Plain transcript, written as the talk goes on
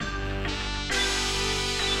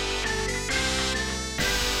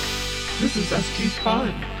This is SG Fun,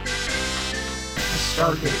 a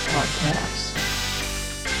Stargate podcast.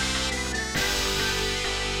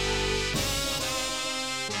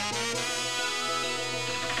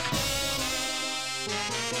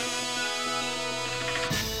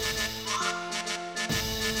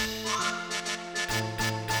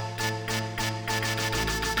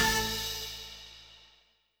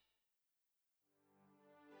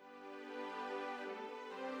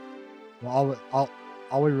 Well,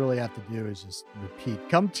 all we really have to do is just repeat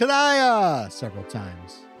 "Come try several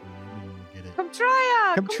times. Maybe we'll get it. Come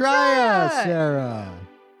try Come try Sarah.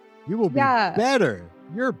 You will be better.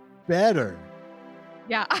 You're better.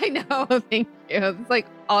 Yeah, I know. Thank you. It's like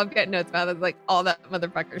all I've got notes about is like all that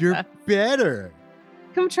motherfucker You're stuff. better.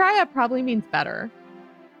 Come try probably means better.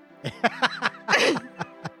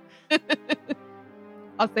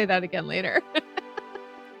 I'll say that again later.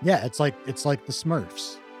 Yeah, it's like the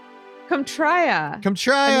Smurfs. Come try Come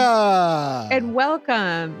try and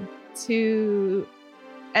welcome to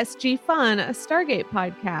SG Fun, a Stargate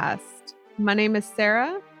podcast. My name is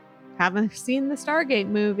Sarah. Haven't seen the Stargate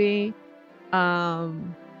movie.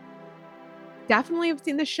 Definitely have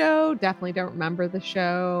seen the show. Definitely don't remember the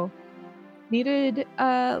show. Needed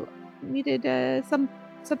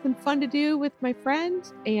something fun to do with my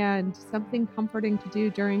friend and something comforting to do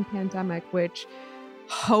during pandemic, which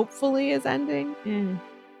hopefully is ending.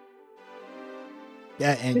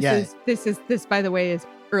 Yeah, and this by the way is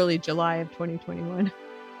early July of 2021.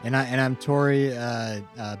 And I'm Tori,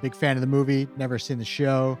 big fan of the movie, never seen the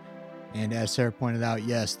show. And as Sarah pointed out,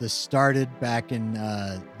 yes, this started back in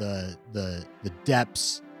the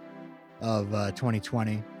depths of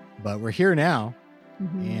 2020, but we're here now,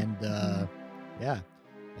 and now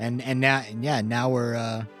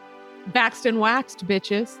we're vaxxed and waxed,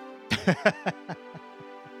 bitches.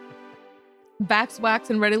 Vax, wax,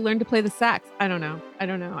 and ready to learn to play the sax. I don't know. I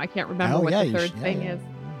can't remember what the third thing is.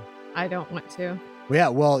 I don't want to.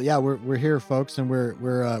 We're here, folks, and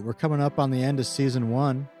we're coming up on the end of season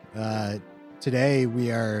 1. Today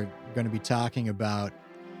we are going to be talking about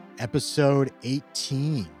episode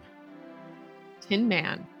 18. Tin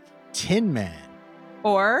Man.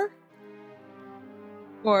 Or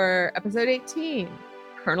episode 18.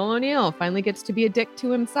 Colonel O'Neill finally gets to be a dick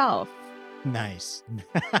to himself. Nice.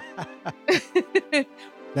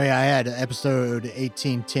 I had episode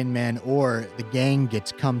 18 Tin Man, or the gang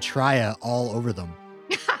gets come try all over them.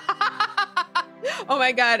 Oh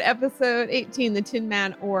my God. Episode 18, the Tin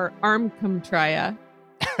Man, or arm come try.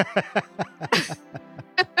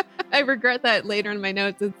 I regret that later in my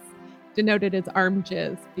notes it's denoted as arm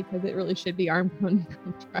jizz because it really should be arm come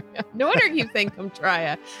try. No wonder you keep saying come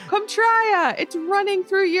try. Come try. It's running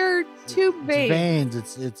through your tube veins.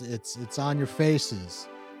 It's on your faces.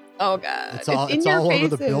 Oh God. It's all over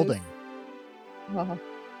the building. Oh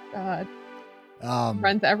God.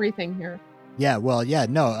 Runs everything here. We got a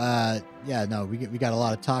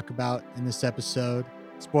lot to talk about in this episode.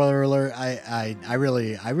 Spoiler alert, I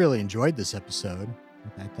really enjoyed this episode.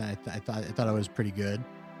 I thought it was pretty good.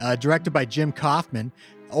 Directed by Jim Kaufman.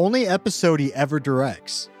 Only episode he ever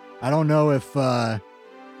directs. I don't know if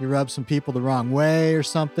he rubbed some people the wrong way or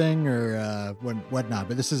something or whatnot,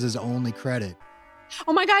 but this is his only credit.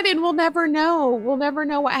 Oh my God, and we'll never know. We'll never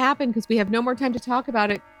know what happened because we have no more time to talk about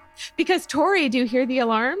it. Because Tori, do you hear the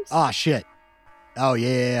alarms? Oh shit. Oh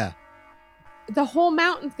yeah. The whole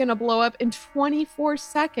mountain's gonna blow up in 24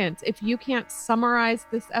 seconds if you can't summarize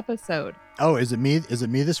this episode. Oh, is it me? Is it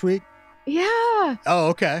me this week? Yeah. Oh,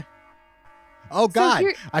 okay. Oh God,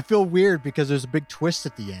 so I feel weird because there's a big twist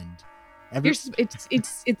at the end.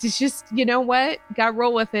 It's just, you know what? Gotta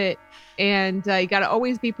roll with it, and you gotta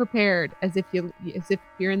always be prepared as if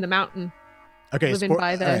you're in the mountain. Okay. All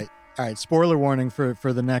right. Spoiler warning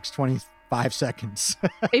for the next 25 seconds.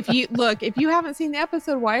 If you haven't seen the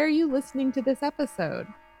episode, why are you listening to this episode?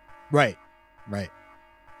 Right.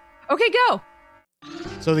 Okay, go.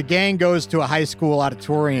 So the gang goes to a high school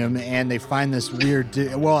auditorium and they find this weird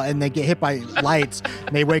dude. Well, and they get hit by lights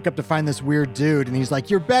and they wake up to find this weird dude and he's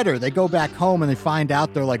like, "You're better." They go back home and they find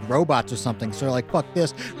out they're like robots or something. So they're like, "Fuck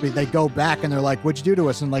this." But they go back and they're like, "What'd you do to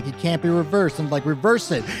us?" And like, "It can't be reversed." And like,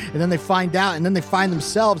 "Reverse it." And then they find out and then they find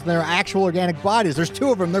themselves and they're actual organic bodies. There's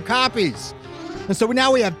 2 of them. They're copies. And so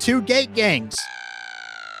now we have 2 gate gangs.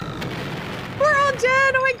 We're all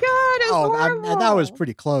dead. Oh my God. It was horrible. That was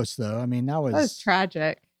pretty close though. I mean, that was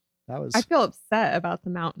tragic. I feel upset about the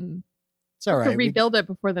mountain. It's all right. To rebuild it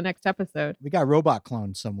before the next episode. We got robot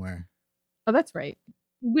clones somewhere. Oh, that's right.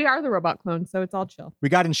 We are the robot clones, so it's all chill. We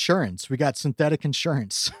got insurance. We got synthetic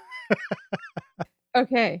insurance.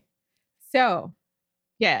 Okay. So,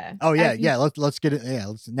 yeah. Oh yeah, yeah. Let's get it.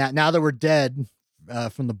 Yeah. Now that we're dead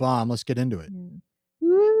from the bomb. Let's get into it.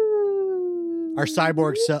 Ooh. Our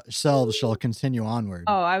cyborg selves shall continue onward.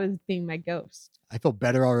 Oh, I was being my ghost. I feel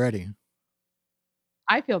better already.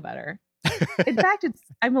 I feel better. In fact,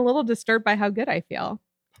 I'm a little disturbed by how good I feel.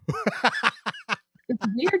 It's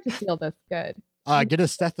weird to feel this good. Get a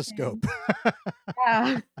stethoscope.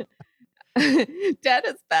 Yeah. Dead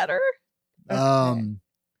is better. Okay.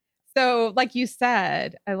 So like you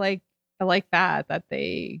said, I like that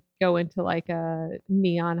they go into like a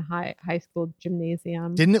neon high school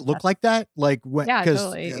gymnasium. Didn't it look like that? Like when, Yeah, because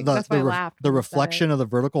totally. That's why I laughed the when you said reflection it. of the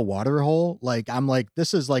vertical water hole. Like I'm like,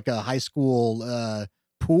 this is like a high school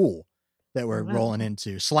pool that we're Wow. rolling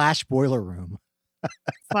into / boiler room.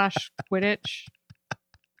 / Quidditch,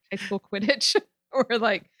 high school Quidditch, or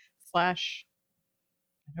like / I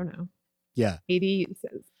don't know. Yeah.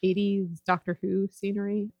 80s Doctor Who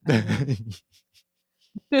scenery. I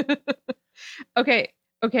don't know.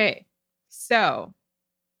 Okay. So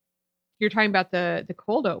you're talking about the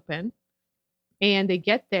cold open, and they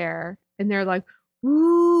get there and they're like,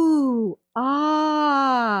 ooh,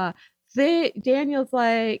 Daniel's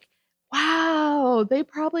like, wow, they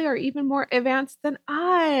probably are even more advanced than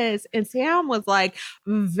us. And Sam was like,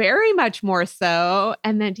 very much more so.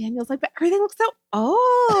 And then Daniel's like, but everything looks so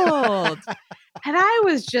old. And I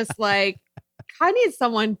was just like, I need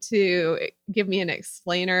someone to give me an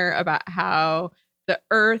explainer about how the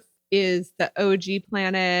Earth is the OG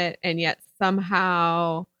planet, and yet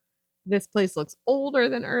somehow this place looks older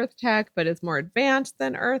than Earth Tech, but is more advanced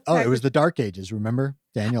than Earth Tech. Oh, it was the Dark Ages, remember?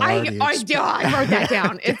 Daniel I already wrote that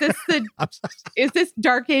down. Is this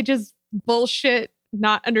Dark Ages bullshit,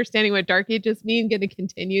 not understanding what Dark Ages mean, going to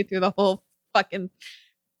continue through the whole fucking...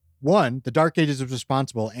 One, the Dark Ages was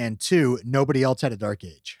responsible, and two, nobody else had a Dark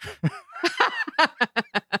Age.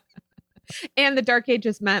 And the Dark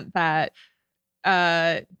Ages meant that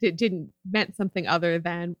meant something other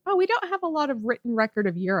than, we don't have a lot of written record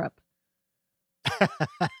of Europe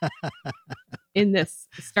in this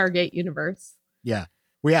Stargate universe. Yeah.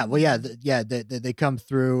 Well, yeah. They come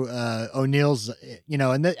through O'Neill's,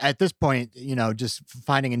 and at this point, just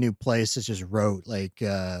finding a new place is just rote. Like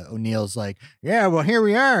O'Neill's like, yeah, well, here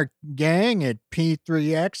we are, gang, at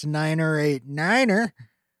P3X 989er.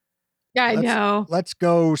 Yeah, I know. Let's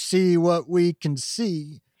go see what we can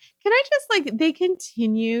see. Can I just they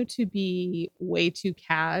continue to be way too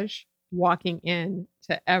cash walking in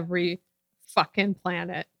to every fucking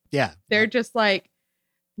planet. Yeah. They're just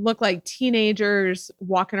look like teenagers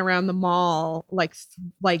walking around the mall, like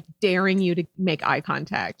daring you to make eye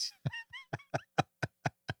contact.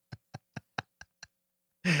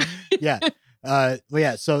 Yeah. Well,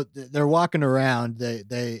 yeah. So they're walking around.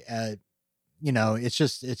 They it's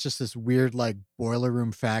just this weird, like, boiler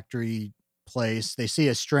room factory place. They see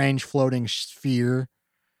a strange floating sphere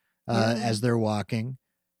as they're walking.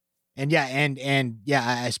 And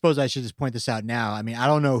I suppose I should just point this out now. I mean, I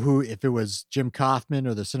don't know if it was Jim Kaufman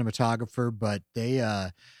or the cinematographer, but they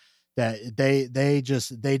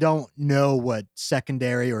don't know what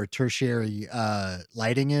secondary or tertiary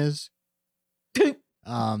lighting is.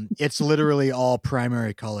 It's literally all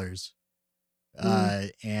primary colors.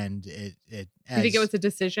 And it you think it was a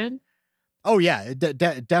decision? Oh yeah,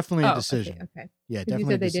 definitely a decision. Okay. Yeah, definitely. You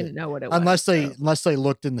said they didn't know what it was. Unless they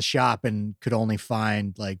looked in the shop and could only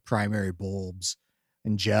find like primary bulbs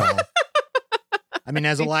and gel. I mean,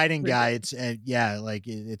 as a lighting guy, it's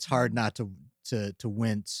it's hard not to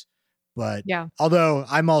wince. But yeah, although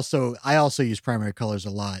I also use primary colors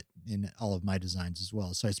a lot in all of my designs as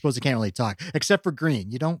well. So I suppose I can't really talk except for green.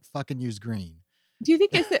 You don't fucking use green. Do you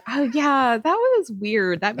think that was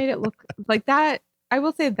weird. That made it look like that. I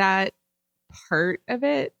will say that part of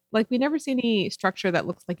it, like, we never see any structure that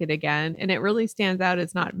looks like it again, and it really stands out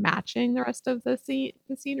as not matching the rest of the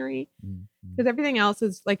scenery, because everything else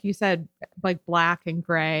is, like you said, like black and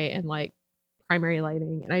gray and like primary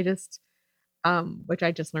lighting. And I just which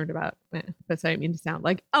I just learned about, but I didn't mean to sound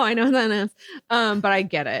like, I know what that is, but I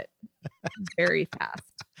get it very fast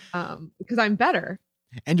because I'm better.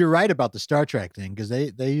 And you're right about the Star Trek thing, because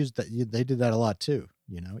they used that. They did that a lot too,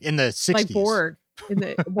 in the 60s. Like Borg.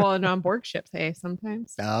 And on Borg ships,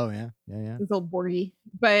 sometimes. Oh yeah. It's old Borgy.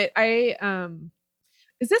 But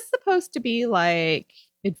is this supposed to be like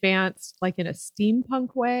advanced, like in a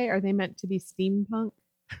steampunk way? Are they meant to be steampunk?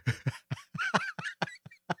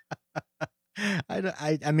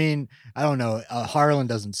 I mean, I don't know. Harlan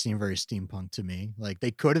doesn't seem very steampunk to me. Like,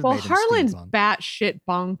 they could have made him Harlan's steampunk. batshit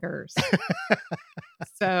bonkers.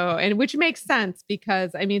 So, and which makes sense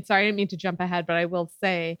because, I mean, sorry, I didn't mean to jump ahead, but I will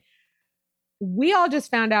say, we all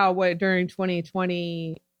just found out what during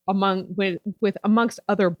 2020, amongst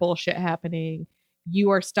other bullshit happening,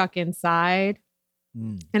 you are stuck inside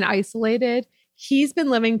and isolated. He's been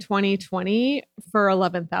living 2020 for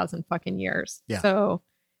 11,000 fucking years. Yeah. So,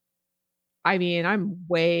 I mean, I'm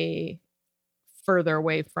way further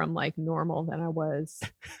away from like normal than I was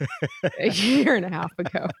a year and a half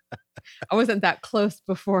ago. I wasn't that close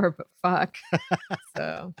before, but fuck.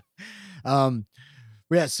 So, so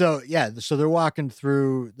they're walking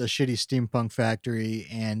through the shitty steampunk factory,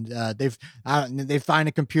 and they find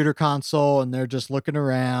a computer console, and they're just looking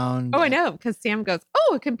around. oh, I know, because Sam goes,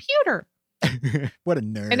 "Oh, a computer," What a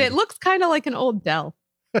nerd! and it looks kind of like an old Dell.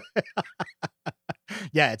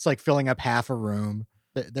 Yeah, it's like filling up half a room.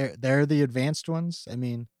 They're the advanced ones. I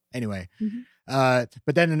mean, anyway. Mhm.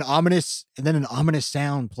 But then an ominous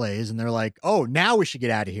sound plays, and they're like, "Oh, now we should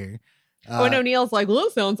get out of here." And O'Neill's like, "Well,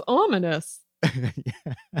 that sounds ominous."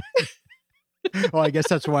 Well, I guess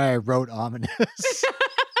that's why I wrote ominous.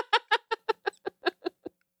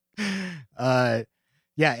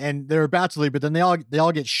 Yeah, and they're about to leave, but then they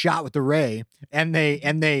all get shot with the ray, and they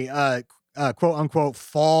quote unquote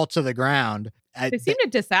fall to the ground. They seem to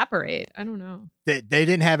disapparate. I don't know. They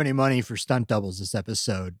didn't have any money for stunt doubles this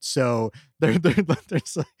episode, so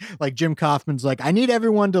there's like Jim Kaufman's like, I need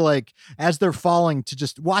everyone to, like, as they're falling, to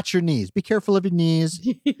just watch your knees, be careful of your knees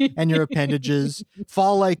and your appendages.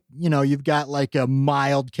 Fall like, you've got like a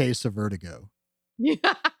mild case of vertigo. Yeah.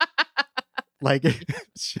 Like,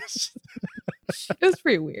 it's just It was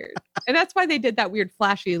pretty weird. And that's why they did that weird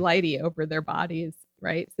flashy lighty over their bodies,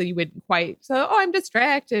 right? So you wouldn't quite, I'm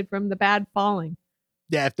distracted from the bad falling.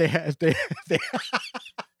 yeah. If they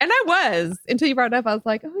And I was, until you brought it up, I was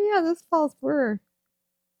like, oh yeah, those falls were.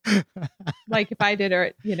 Like if I did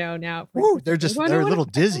it, now. Woo, they're a little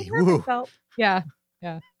dizzy. Woo. Yeah.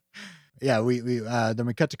 Yeah, we then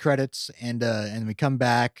we cut to credits, and we come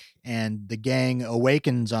back, and the gang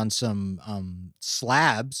awakens on some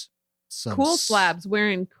slabs. Cool slabs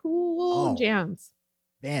wearing cool Oh. jams.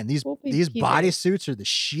 Man, these Cool big bodysuits are the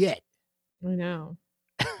shit. I know.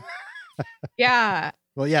 Yeah.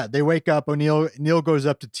 Well, yeah, they wake up. Neil goes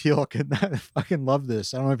up to Teal'c, and I fucking love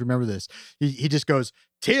this. I don't know if you remember this. He just goes,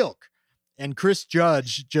 Teal'c, and Chris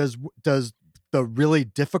Judge just does the really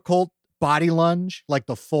difficult body lunge, like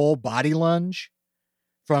the full body lunge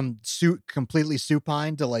from completely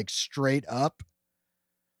supine to like straight up.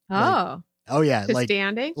 Oh. Oh yeah, To like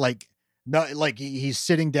standing? like no, like he's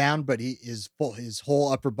sitting down, but his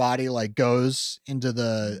whole upper body like goes into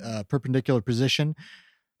the perpendicular position.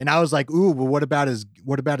 And I was like, ooh, well, what about his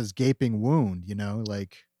gaping wound?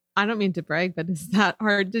 Like, I don't mean to brag, but is that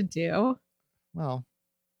hard to do? well,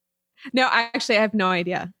 No, actually, I have no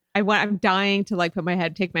idea. I'm dying to like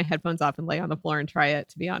take my headphones off and lay on the floor and try it,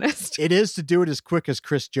 to be honest. it is to do it as quick as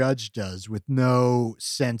Chris Judge does with no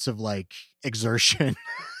sense of like exertion.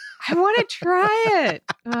 I want to try it.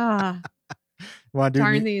 Want to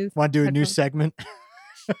Darn these. do a new headphones. segment?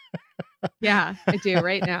 Yeah, I do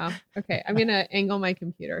right now. Okay, I'm going to angle my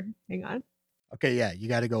computer. Hang on. Okay, yeah, you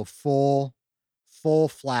got to go full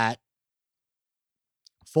flat,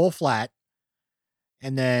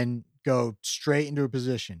 and then go straight into a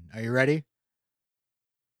position. Are you ready?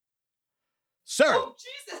 Sir, Oh,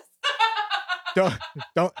 Jesus.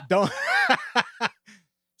 don't.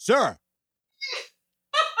 Sir.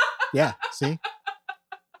 Yeah, see?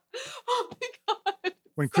 Oh my God.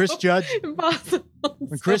 When Chris Judge Impossible.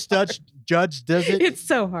 when Chris Judge does it, It's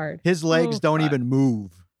so hard. his legs don't fuck. even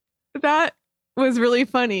move. That was really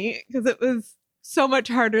funny because it was so much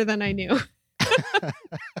harder than I knew.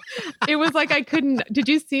 It was like I couldn't. Did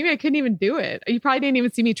you see me? I couldn't even do it. You probably didn't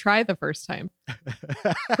even see me try the first time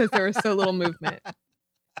because there was so little movement.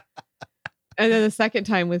 And then the second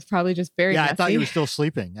time was probably just very Yeah, messy. I thought you were still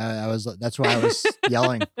sleeping. That's why I was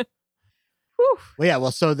yelling. Whew. Well, yeah,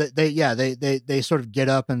 well, so they sort of get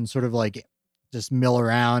up and sort of like just mill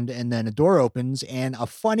around, and then a door opens, and a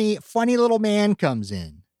funny little man comes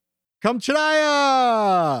in. Come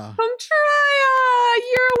Chaya! Kumtraya,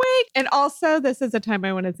 you're awake. And also, this is a time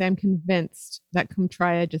I want to say I'm convinced that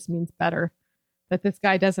Kumtraya just means better. That this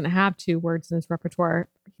guy doesn't have 2 words in his repertoire.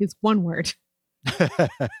 He's 1 word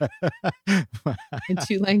in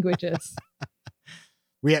 2 languages.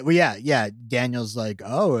 Yeah. Daniel's like,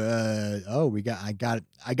 I got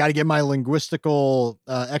to get my linguistical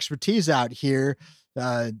expertise out here,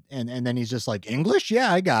 and then he's just like, English,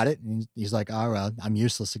 yeah, I got it. And he's like, oh well, I'm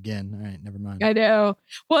useless again. All right, never mind. I know.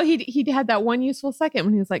 Well, he had that one useful second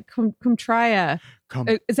when he was like, Kumtraya. Come,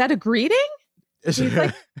 Is that a greeting? is, He's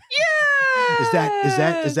like, yeah. is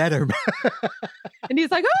that a And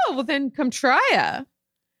he's like, oh, well then Kumtraya.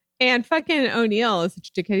 And fucking O'Neill is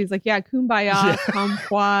such a dickhead. He's like, yeah, kumbaya, Yeah.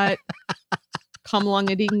 kumquat, come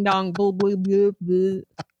along a ding dong, blah, blah, blah, blah.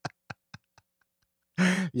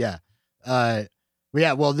 Yeah. Well,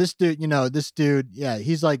 yeah, well, this dude, yeah,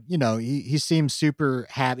 he's like, he seems super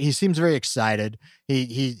happy. He seems very excited.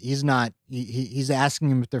 He's not. He's asking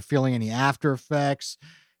him if they're feeling any after effects.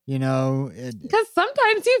 Because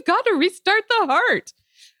sometimes you've got to restart the heart,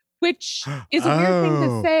 which is a weird thing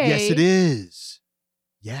to say. Yes, it is.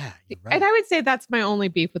 Yeah, you're right. And I would say that's my only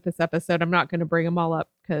beef with this episode. I'm not going to bring them all up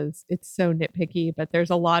because it's so nitpicky, but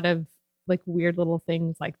there's a lot of like weird little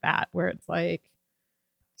things like that where it's like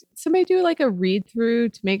somebody do like a read through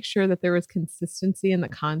to make sure that there was consistency in the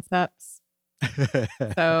concepts.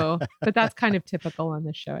 So, but that's kind of typical on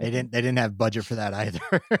this show. They didn't have budget for that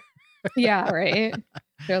either. Yeah, right.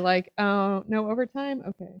 They're like, oh, no overtime.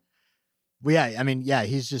 Okay. Well, yeah, I mean, yeah,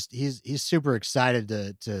 he's super excited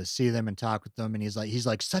to see them and talk with them, and he's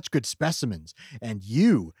like such good specimens, and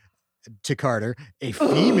you, to Carter, a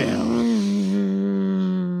female,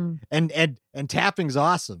 and Tapping's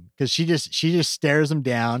awesome because she just stares him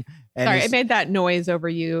down. And sorry, I made that noise over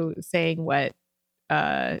you saying what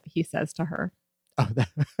he says to her. Oh,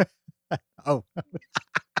 oh.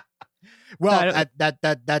 Well,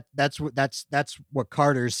 that's what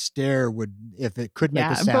Carter's stare would, if it could make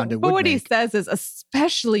a sound. But what he says is,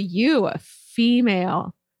 especially you, a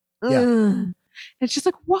female. Yeah. And it's just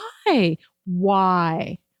like, why?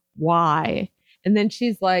 And then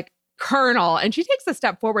she's like, Colonel, and she takes a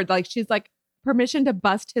step forward, like she's like, permission to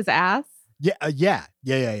bust his ass. Yeah.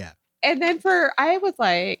 And then I was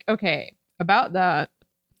like, okay, about that,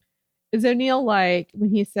 is O'Neill like when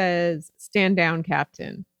he says, "Stand down,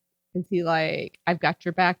 Captain"? Is he like, I've got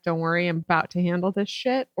your back, don't worry, I'm about to handle this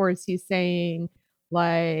shit? Or is he saying,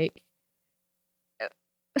 like,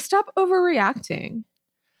 stop overreacting?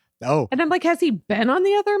 Oh. And I'm like, has he been on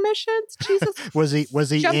the other missions? Jesus. was he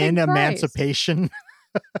in Christ. Emancipation?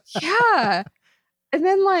 Yeah. And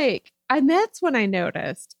then and that's when I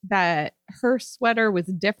noticed that her sweater was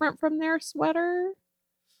different from their sweater.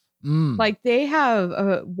 Like they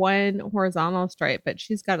have one horizontal stripe, but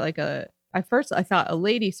she's got like at first I thought a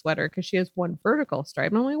lady sweater because she has one vertical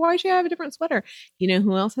stripe. And I'm like, why does she have a different sweater? You know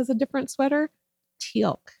who else has a different sweater?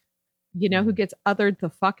 Teal'c. You know who gets othered the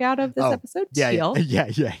fuck out of this episode? Yeah,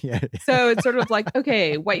 Teal'c. Yeah. So it's sort of like,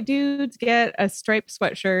 okay, white dudes get a striped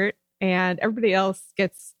sweatshirt and everybody else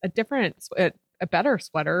gets a better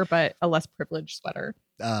sweater, but a less privileged sweater.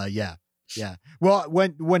 Yeah. Well,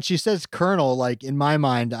 when she says Colonel, like in my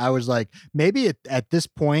mind, I was like, maybe at this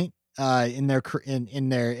point, in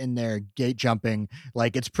their gate jumping,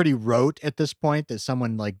 like it's pretty rote at this point that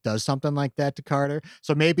someone like does something like that to Carter.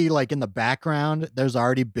 So maybe like in the background, there's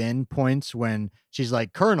already been points when she's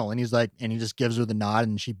like Colonel, and he's like, and he just gives her the nod,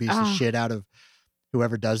 and she beats the shit out of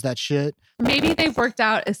whoever does that shit. Maybe they've worked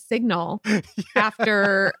out a signal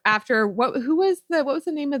after what was the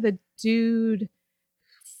name of the dude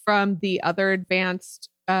from the other advanced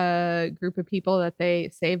group of people that they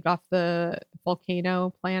saved off the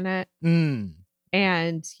volcano planet.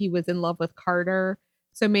 And he was in love with Carter.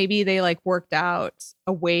 So maybe they like worked out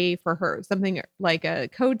a way for her, something like a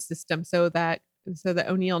code system so that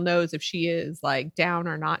O'Neill knows if she is like down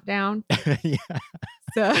or not down. Yeah.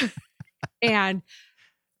 So, and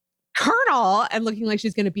Colonel and looking like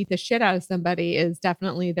she's going to beat the shit out of somebody is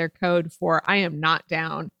definitely their code for I am not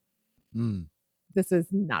down. This is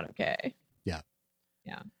not okay.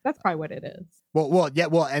 Yeah, that's probably what it is.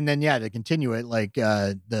 Well, and then to continue it, like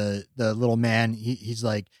the little man, he's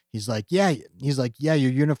like, yeah,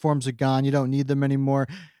 your uniforms are gone, you don't need them anymore,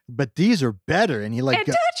 but these are better, and he like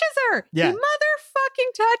touches her, yeah, he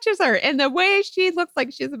motherfucking touches her, and the way she looks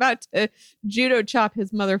like she's about to judo chop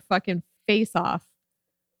his motherfucking face off,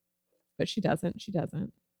 but she doesn't.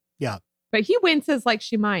 Yeah, but he winces like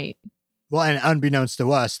she might. Well, and unbeknownst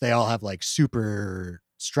to us, they all have like super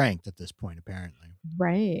strength at this point, apparently.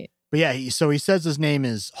 Right. But yeah, so he says his name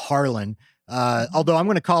is Harlan. Although I'm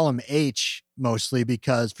going to call him H mostly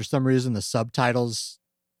because for some reason the subtitles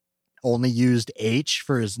only used H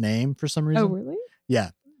for his name for some reason. Oh, really?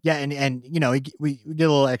 Yeah. Yeah. And we did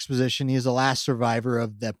a little exposition. He's the last survivor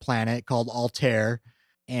of that planet called Altair.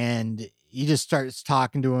 And he just starts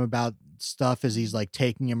talking to him about stuff as he's like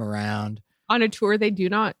taking him around. On a tour they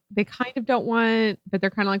kind of don't want, but they're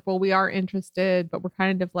kind of like, well, we are interested, but we're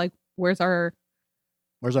kind of like, where's our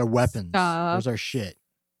weapons stuff? Where's our shit?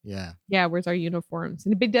 Yeah Where's our uniforms?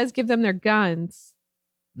 And it does give them their guns,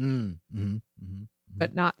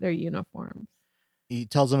 but not their uniforms. He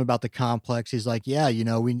tells them about the complex. He's like, yeah,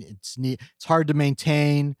 it's hard to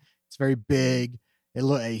maintain, it's very big,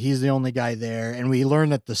 he's the only guy there, and we learn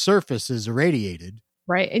that the surface is irradiated.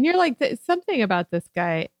 Right. And you're like, something about this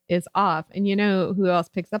guy is off. And you know who else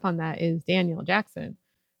picks up on that is Daniel Jackson,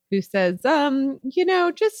 who says,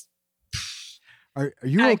 just. Are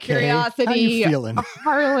you Out of okay? How you curiosity, feeling?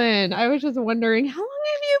 Harlan, I was just wondering, how long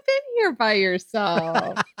have you been here by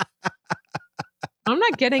yourself? I'm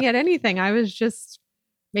not getting at anything. I was just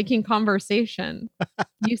making conversation.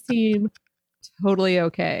 You seem totally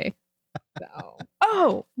okay. So,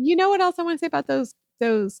 oh, you know what else I want to say about those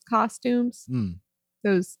costumes? Hmm.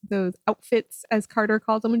 Those outfits, as Carter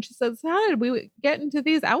calls them, when she says, "How did we get into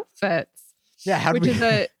these outfits?" Yeah, how Which is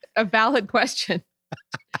a valid question.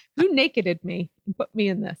 Who nakeded me and put me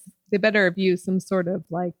in this? They better have used some sort of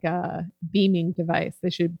like beaming device. They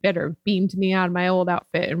should better have beamed me out of my old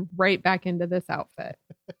outfit and right back into this outfit.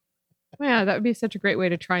 Yeah, that would be such a great way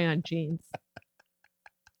to try on jeans.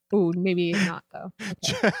 Oh, maybe not though.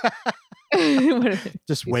 Okay.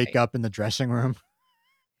 just wake up in the dressing room.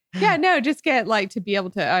 Yeah, no, just get like to be able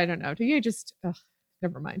to, I don't know, you just,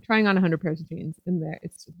 never mind. Trying on 100 pairs of jeans in there,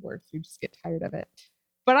 it's just worse. You just get tired of it.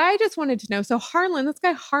 But I just wanted to know, so Harlan, this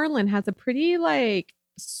guy Harlan has a pretty like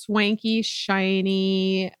swanky,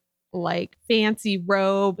 shiny, like fancy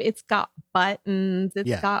robe. It's got buttons,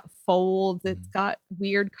 it's got folds, it's got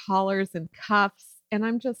weird collars and cuffs. And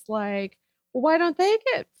I'm just like, well, why don't they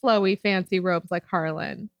get flowy, fancy robes like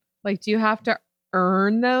Harlan? Like, do you have to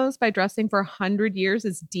earn those by dressing for 100 years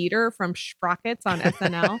as Dieter from Sprockets on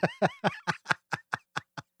SNL?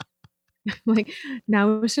 Like,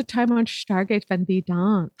 now is the time on Stargate when we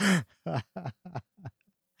dance.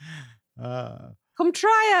 Come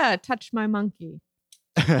try touch my monkey.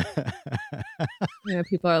 People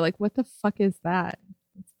are like, what the fuck is that?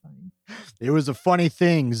 It's fine. It was a funny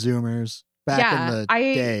thing, Zoomers, back in the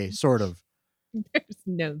day, sort of. There's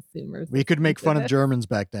no Zoomers. We could make fun of Germans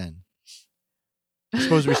back then. I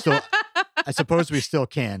suppose we still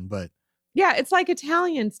can, but yeah, it's like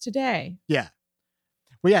Italians today. Yeah.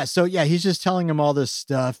 Well, yeah. So yeah, he's just telling him all this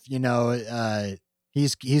stuff. He's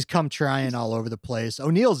come trying all over the place.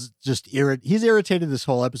 O'Neill's just he's irritated this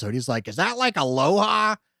whole episode. He's like, "Is that like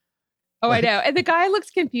aloha?" Oh, I know. And the guy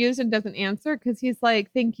looks confused and doesn't answer because he's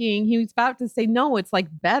like thinking he was about to say no. It's like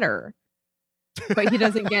better, but he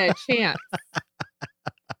doesn't get a chance.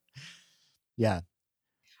 Yeah.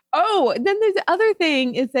 Oh, then there's the other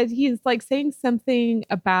thing is that he's like saying something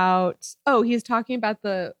about, he's talking about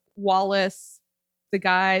the Wallace, the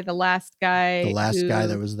last guy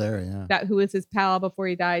that was there. Yeah. Who was his pal before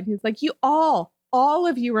he died. He's like, all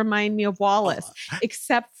of you remind me of Wallace,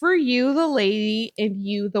 except for you, the lady, and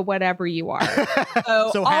you, the whatever you are.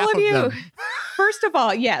 So all of you, first of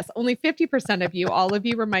all, yes, only 50% of you, all of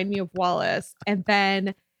you remind me of Wallace. And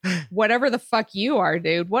then whatever the fuck you are,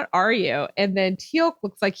 dude, what are you? And then Teal'c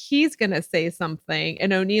looks like he's going to say something.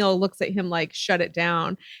 And O'Neill looks at him like, shut it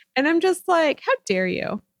down. And I'm just like, how dare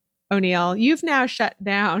you, O'Neill? You've now shut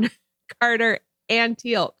down Carter and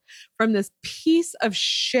Teal'c from this piece of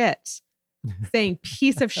shit saying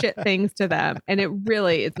piece of shit things to them. And it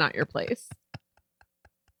really is not your place.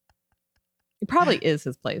 It probably is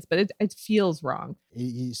his place, but it feels wrong.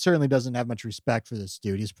 He certainly doesn't have much respect for this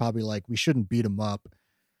dude. He's probably like, we shouldn't beat him up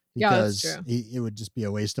because it would just be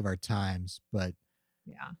a waste of our times. But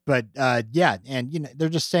and they're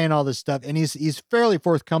just saying all this stuff, and he's fairly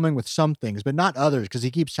forthcoming with some things, but not others, because he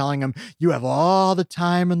keeps telling him, "You have all the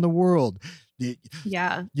time in the world." And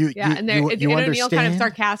O'Neill kind of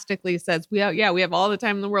sarcastically says, "We have all the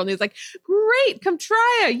time in the world." And he's like, "Great, come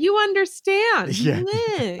try it. You understand."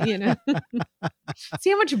 Yeah. See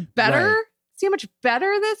how much better? Right. See how much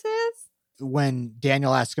better this is? When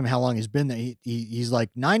Daniel asks him how long he's been there, he's like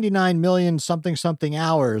 99 million something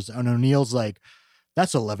hours, and O'Neill's like,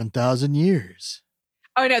 that's 11,000 years.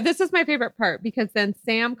 Oh no, this is my favorite part, because then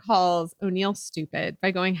Sam calls O'Neill stupid by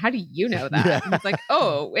going, "How do you know that?" Yeah. And it's like,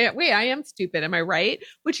 "Oh, wait, I am stupid. Am I right?"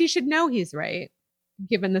 Which he should know he's right,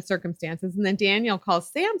 given the circumstances. And then Daniel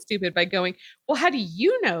calls Sam stupid by going, "Well, how do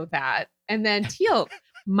you know that?" And then Teal'c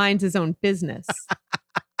minds his own business.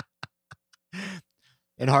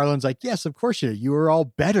 And Harlan's like, "Yes, of course you were all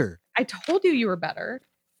better. I told you were better."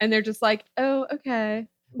 And they're just like, "Oh, okay."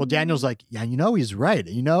 Well, Daniel's like, "Yeah, he's right.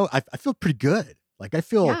 I feel pretty good. Like, I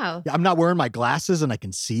feel I'm not wearing my glasses and I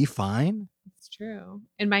can see fine." It's true.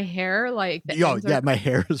 And my hair, like, my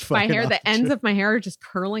hair is fucking the ends of my hair are just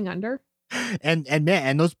curling under. And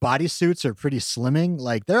those bodysuits are pretty slimming.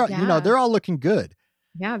 Like, they're all looking good.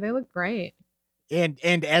 Yeah, they look great. And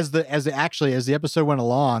as the episode went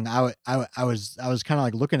along, I was kind of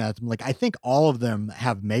like looking at them, like, I think all of them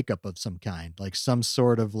have makeup of some kind, like some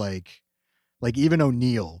sort of like even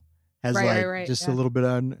O'Neill has just a little bit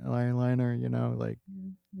of eyeliner, like.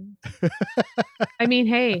 I mean,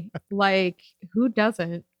 hey, like, who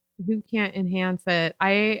doesn't? Who can't enhance it?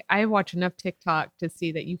 I watch enough TikTok to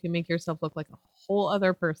see that you can make yourself look like a whole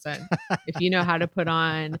other person if you know how to put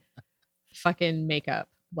on fucking makeup.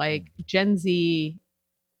 Like Gen Z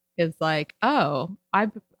is like, oh,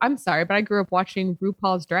 I'm sorry, but I grew up watching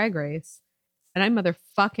RuPaul's Drag Race, and I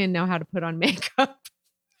motherfucking know how to put on makeup.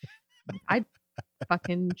 I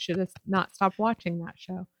fucking should have not stopped watching that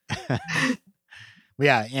show.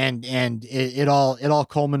 Yeah, and it all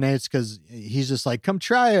culminates because he's just like, "Come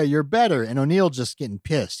try it, you're better," and O'Neill just getting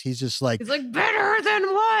pissed. He's just like, He's like, better than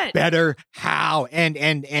what? "Better how?" And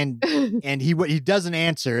he doesn't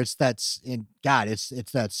answer. It's that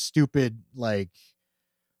it's that stupid like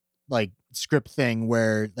script thing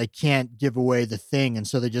where they can't give away the thing, and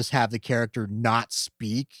so they just have the character not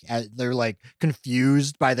speak. They're like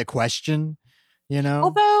confused by the question.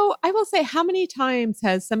 Although I will say, how many times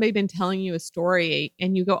has somebody been telling you a story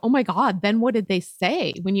and you go, oh my God, then what did they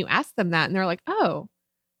say when you ask them that? And they're like, oh,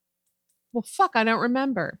 well, fuck, I don't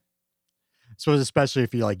remember. So especially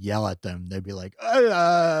if you like yell at them, they'd be like,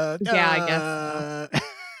 yeah, I guess so.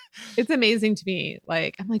 It's amazing to me.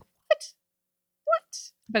 Like, I'm like, what?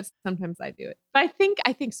 But sometimes I do it. But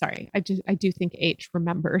I think, sorry, I do think H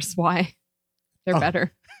remembers why they're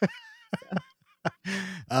better.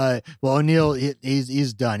 So. Well, O'Neill,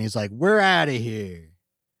 he's done. He's like, we're out of here.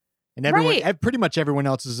 And everyone, pretty much everyone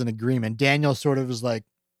else is in agreement. Daniel sort of is like,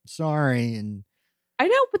 sorry. And I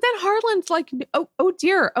know, but then Harlan's like, oh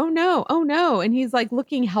dear, oh no. And he's like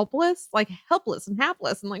looking helpless and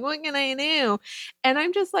hapless. And like, what can I do? And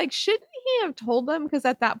I'm just like, shouldn't he have told them? Because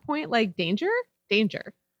at that point, like, danger.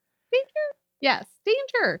 Yes,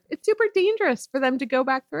 danger. It's super dangerous for them to go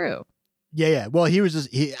back through. Yeah. Well, he was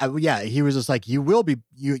just like, you'll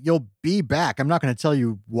be back. I'm not going to tell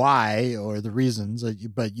you why or the reasons,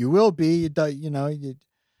 but you will be,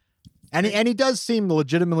 and he does seem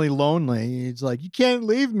legitimately lonely. He's like, you can't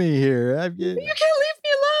leave me here. You can't leave me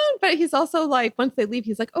alone. But he's also like, once they leave,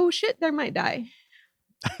 he's like, oh shit, they might die.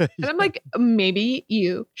 And I'm like, maybe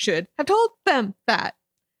you should have told them that.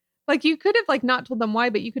 Like, you could have like not told them why,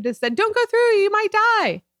 but you could have said, don't go through, you might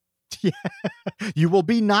die. Yeah. You will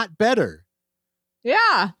be not better.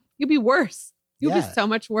 Yeah. You'll be worse. You'll be so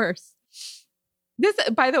much worse. This,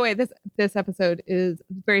 by the way, this episode is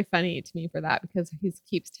very funny to me for that, because he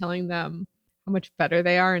keeps telling them how much better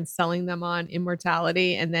they are and selling them on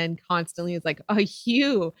immortality. And then constantly is like, oh,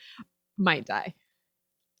 you might die.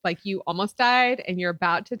 Like, you almost died and you're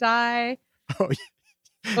about to die. Oh,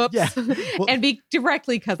 oops. Yeah. Well, and be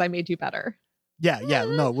directly because I made you better. Yeah.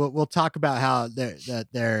 No, we'll talk about how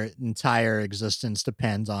their entire existence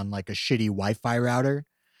depends on like a shitty Wi-Fi router.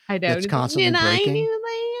 I know. That's constantly breaking. I knew that.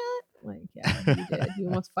 Like, yeah, you did. You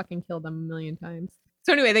almost fucking killed them a million times.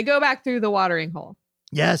 So anyway, they go back through the watering hole.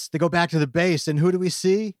 Yes, they go back to the base, and who do we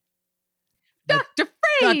see? Dr.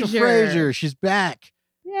 Fraiser. Dr. Fraiser. She's back.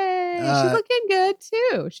 Yay! She's looking good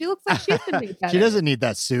too. She looks like she's gonna be better. She doesn't need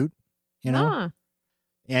that suit, And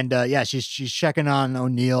she's checking on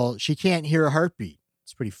O'Neill. She can't hear a heartbeat.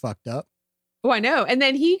 It's pretty fucked up. Oh, I know. And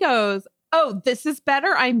then he goes, oh, this is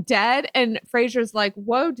better. I'm dead. And Fraiser's like,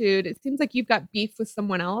 whoa, dude, it seems like you've got beef with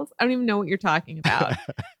someone else. I don't even know what you're talking about.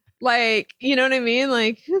 Like, you know what I mean?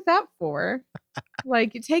 Like, who's that for?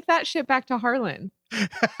 Like, take that shit back to Harlan.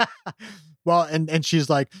 Well, and she's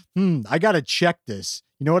like, I got to check this.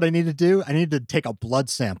 You know what I need to do? I need to take a blood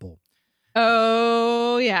sample.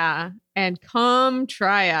 Oh, yeah. And come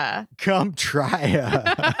try ya.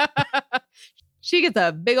 She gets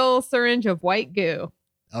a big old syringe of white goo.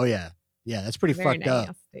 Oh, yeah. Yeah, that's pretty Very fucked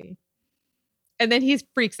up. And then he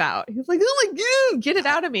freaks out. He's like, oh my God, get it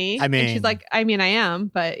out of me. I mean, and she's like, I mean, I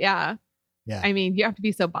am, but yeah. Yeah. I mean, you have to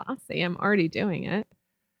be so bossy. I'm already doing it,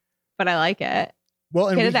 but I like it. Well,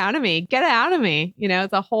 and get it out of me. Get it out of me. You know,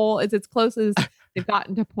 it's as close as they've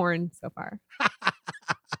gotten to porn so far.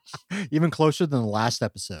 Even closer than the last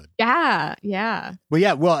episode. Yeah. Yeah. Well,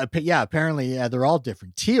 yeah. Well, yeah. Apparently, they're all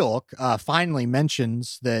different. Teal'c finally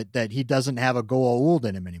mentions that he doesn't have a Goa'uld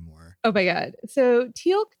in him anymore. Oh my God. So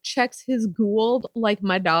Teal'c checks his Goa'uld like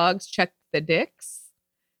my dogs check the dicks.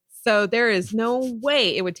 So there is no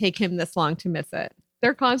way it would take him this long to miss it.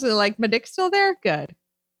 They're constantly like, my dick's still there? Good.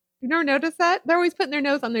 You never notice that? They're always putting their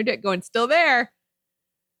nose on their dick going, still there.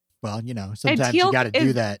 Well, sometimes you got to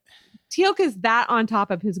do that. Teal'c is that on top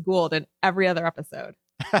of his Goa'uld in every other episode.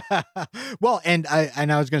 Well, and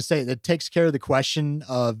I was going to say that takes care of the question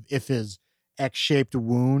of if his X-shaped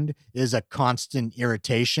wound is a constant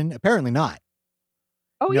irritation. Apparently not.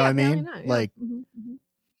 Oh, you know yeah. what I mean? Not, yeah. Like,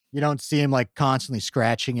 you don't see him like constantly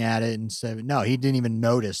scratching at it and say, no, he didn't even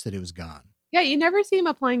notice that it was gone. Yeah, you never see him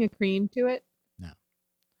applying a cream to it. No.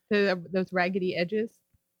 To those raggedy edges.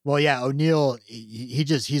 Well, yeah, O'Neill,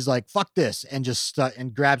 he's like, fuck this, and just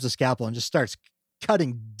and grabs a scalpel and just starts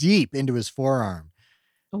cutting deep into his forearm.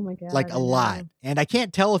 Oh my God. like a I know. lot. And I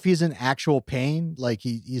can't tell if he's in actual pain, like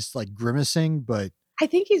he's like grimacing, but I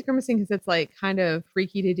think he's grimacing because it's like kind of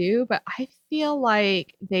freaky to do, but I feel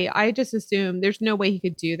like I just assume there's no way he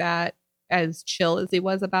could do that as chill as he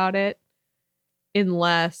was about it,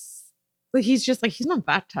 unless like he's just like, he's not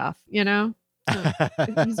that tough, you know? No,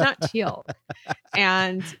 he's not Teal'c.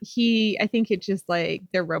 And I think it's just like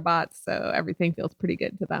they're robots, so everything feels pretty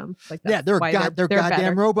good to them. Like yeah, they're goddamn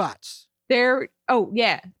better. robots.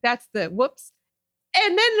 That's the whoops.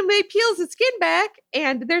 And then he peels his skin back,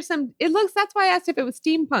 and that's why I asked if it was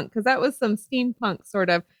steampunk, because that was some steampunk sort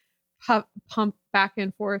of pump back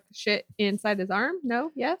and forth shit inside his arm.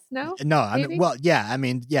 No, yes, no. No, I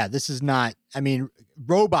mean, this is not,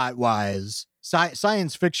 robot wise,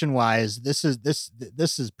 science fiction wise, this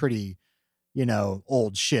is pretty,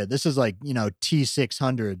 old shit. This is like,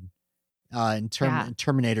 T-600 in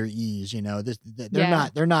Terminator E's,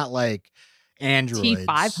 they're not like androids.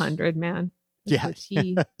 T-500, man. Yeah.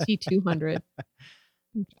 T-200.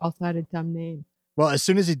 Also had a dumb name. Well, as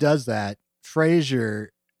soon as he does that, Frasier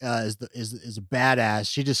is a badass.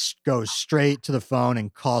 She just goes straight to the phone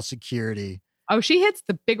and calls security. Oh, she hits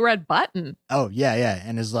the big red button. Oh, yeah.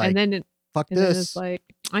 And is like, fuck this. Then it's like,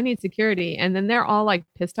 I need security. And then they're all like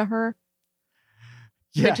pissed at her.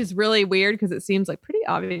 Yeah. Which is really weird because it seems like pretty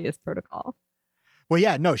obvious protocol. Well,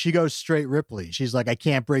 yeah, no, she goes straight Ripley. She's like, I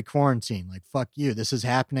can't break quarantine. Like, fuck you. This is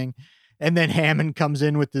happening. And then Hammond comes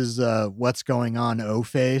in with his what's going on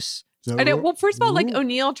O-face. So, well, first of all, like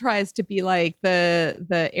O'Neill tries to be like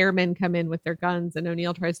the airmen come in with their guns, and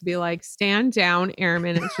O'Neill tries to be like, stand down,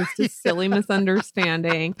 airmen. It's just a silly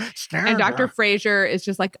misunderstanding. And Dr. Frasier is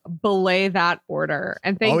just like, belay that order.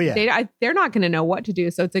 And they're not going to know what to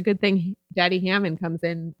do. So it's a good thing Daddy Hammond comes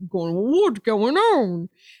in going, what's going on?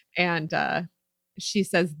 And she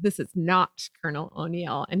says, this is not Colonel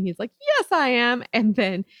O'Neill. And he's like, yes, I am. And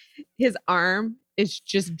then his arm is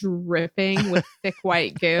just dripping with thick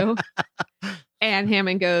white goo. And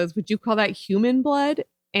Hammond goes, would you call that human blood?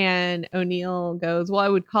 And O'Neill goes, well, I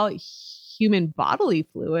would call it human bodily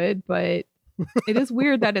fluid, but it is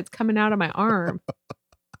weird that it's coming out of my arm.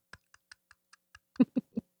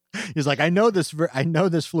 He's like, I know this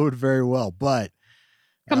fluid very well, but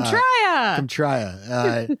come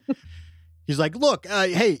try. He's like, look,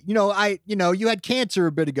 hey, you had cancer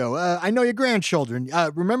a bit ago. I know your grandchildren.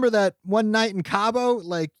 Remember that one night in Cabo?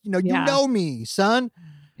 Like, you know me, son.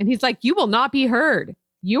 And he's like, you will not be heard.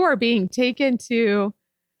 You are being taken to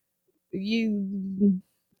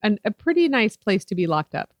a pretty nice place to be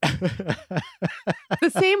locked up. The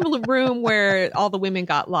same room where all the women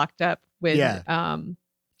got locked up when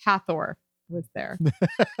Hathor was there.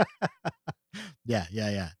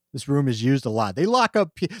 Yeah. This room is used a lot. They lock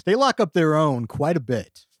up their own quite a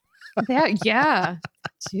bit. Yeah,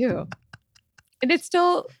 too. And it's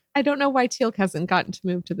still, I don't know why Teal'c hasn't gotten to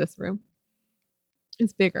move to this room.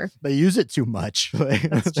 It's bigger. They use it too much.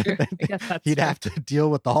 That's true. I guess that's He'd have to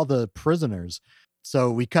deal with all the prisoners.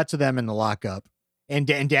 So we cut to them in the lockup. And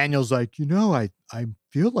Daniel's like, I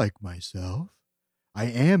feel like myself. I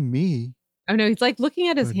am me. Oh, no, he's like looking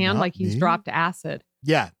at his But hand not like he's me. dropped acid.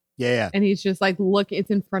 Yeah. And he's just like, look,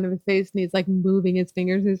 it's in front of his face, and he's like moving his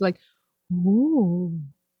fingers. He's like, ooh,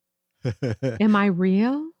 am I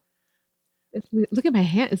real? Look at my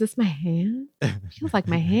hand. Is this my hand? It feels like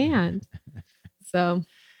my hand. So.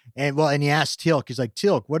 And he asked Teal'c, he's like,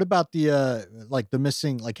 Teal'c, what about the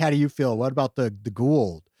missing, like, how do you feel? What about the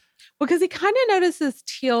Goa'uld? Well, because he kind of notices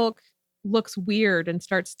Teal'c looks weird and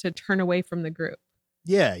starts to turn away from the group.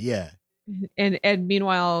 Yeah. And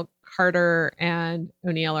meanwhile, Carter and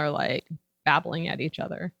O'Neill are like babbling at each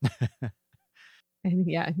other. And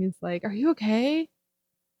he's like, are you okay?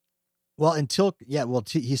 Well, and Teal'c,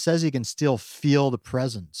 he says he can still feel the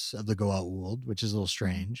presence of the Goa'uld, which is a little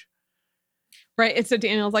strange. Right. And so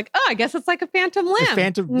Daniel's like, oh, I guess it's like a phantom limb.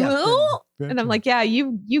 And I'm like, yeah,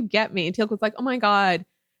 you get me. Teal'c was like, oh my God,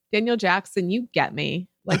 Daniel Jackson, you get me.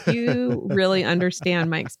 Like, you really understand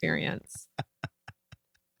my experience.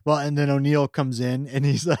 Well, and then O'Neill comes in, and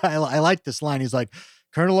he's I like this line. He's like,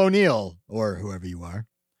 Colonel O'Neill, or whoever you are.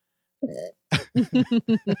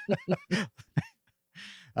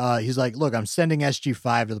 He's like, look, I'm sending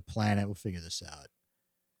SG-5 to the planet. We'll figure this out.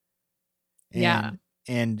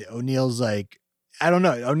 And O'Neill's like, I don't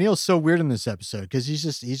know. O'Neill's so weird in this episode because he's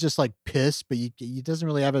just like pissed, but he doesn't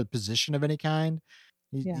really have a position of any kind.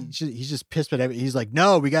 He's just pissed, but he's like,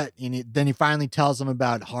 no, we got. And then he finally tells him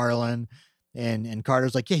about Harlan. And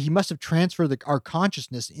Carter's like, yeah, he must have transferred our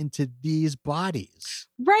consciousness into these bodies.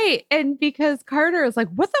 Right. And because Carter is like,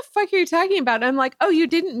 what the fuck are you talking about? And I'm like, oh, you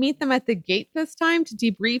didn't meet them at the gate this time to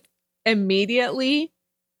debrief immediately?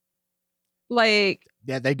 Like,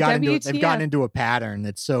 Yeah, they've gotten WTF. into a pattern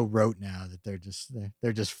that's so rote now that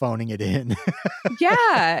they're just phoning it in.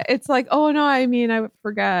 Yeah, it's like, oh no, I mean, I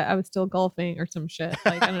forgot I was still golfing or some shit.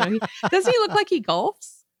 Like, I don't know. Doesn't he look like he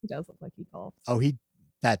golfs? He does look like he golfs. Oh,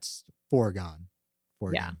 that's foregone.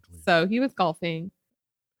 Yeah. Clear. So he was golfing.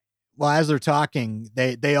 Well, as they're talking,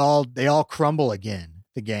 they all crumble again.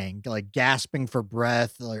 The gang, like gasping for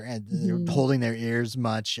breath, and they're holding their ears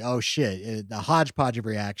much. Oh shit! The hodgepodge of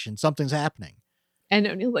reaction. Something's happening. And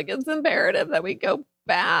O'Neill's like, it's imperative that we go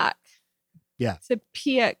back. Yeah. To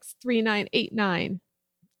PX 3989.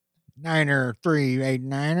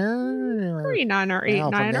 9389er.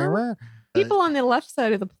 3989er. People on the left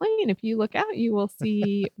side of the plane, if you look out, you will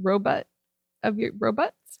see robots,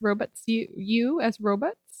 you as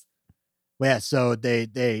robots. Well, yeah, so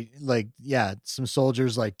they like, yeah, some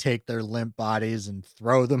soldiers like take their limp bodies and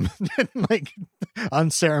throw them, like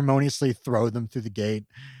unceremoniously throw them through the gate.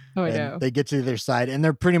 Oh, I and know. They get to the other side and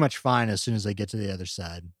they're pretty much fine as soon as they get to the other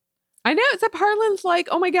side. I know. Except Harlan's like,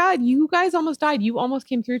 oh my God, you guys almost died. You almost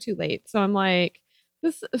came through too late. So I'm like,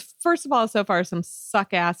 this, first of all, so far, some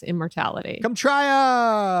suck ass immortality. Come try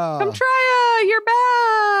ya! You're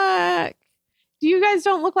back. You guys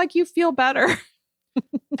don't look like you feel better.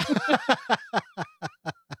 But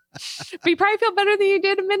you probably feel better than you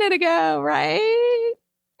did a minute ago, right?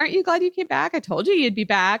 Aren't you glad you came back? I told you you'd be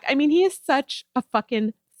back. I mean, he is such a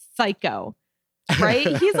fucking psycho, right?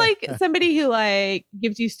 He's like somebody who like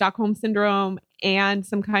gives you Stockholm syndrome and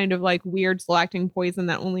some kind of like weird slow-acting poison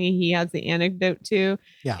that only he has the antidote to.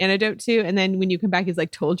 And then when you come back, he's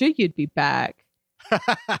like, told you you'd be back.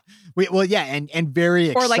 Well, yeah, and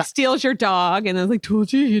very or like steals your dog and then like,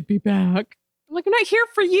 told you you'd be back. I'm like, I'm not here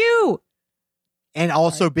for you. And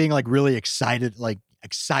also being like really excited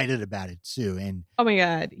about it too. And oh my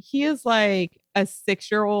God, he is like a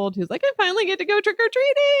 6-year-old who's like, I finally get to go trick or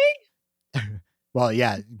treating. Well,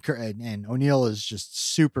 yeah, and O'Neill is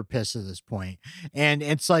just super pissed at this point. And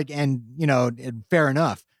it's like, and you know, fair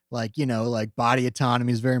enough. Like, you know, like body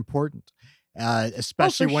autonomy is very important,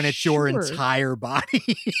 especially when it's your entire body.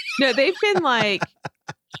 No, they've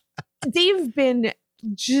been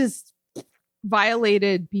just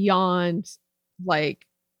violated beyond like,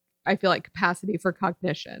 I feel like capacity for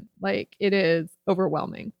cognition. Like it is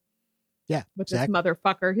overwhelming. Yeah, with this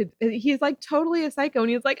motherfucker. He's like totally a psycho, and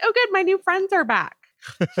he's like, "Oh, good, my new friends are back."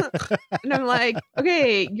 And I'm like,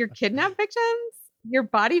 "Okay, your kidnap victims, your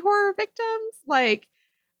body horror victims. Like,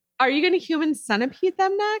 are you going to human centipede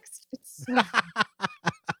them next?"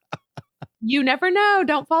 You never know.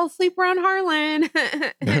 Don't fall asleep around Harlan.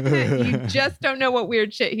 You just don't know what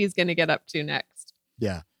weird shit he's going to get up to next.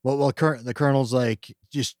 Yeah. Well, the colonel's like,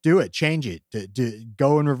 just do it, change it,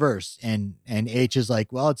 go in reverse. And H is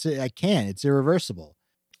like, well, I can't, it's irreversible.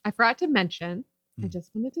 I forgot to mention, I just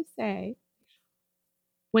wanted to say,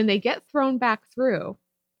 when they get thrown back through,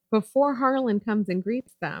 before Harlan comes and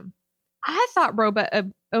greets them, I thought Robot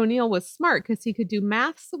O'Neill was smart because he could do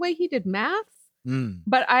maths the way he did maths.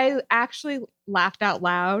 But I actually laughed out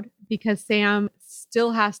loud because Sam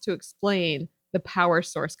still has to explain the power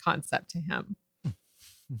source concept to him.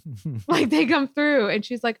 Like they come through and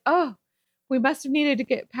she's like, oh, we must have needed to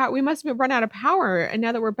get power. We must have run out of power. And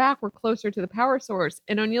now that we're back, we're closer to the power source.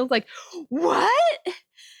 And O'Neill's like, what?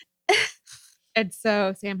 And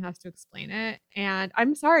so Sam has to explain it. And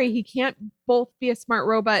I'm sorry, he can't both be a smart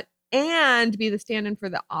robot and be the stand-in for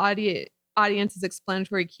the audience's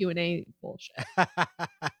explanatory Q&A bullshit.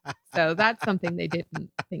 So that's something they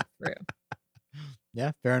didn't think through.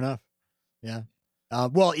 Yeah, fair enough. Yeah.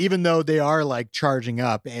 Well, even though they are like charging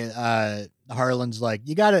up, Harlan's like,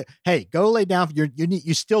 you gotta, hey, go lay down.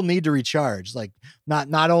 You still need to recharge. Like,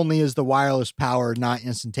 not only is the wireless power not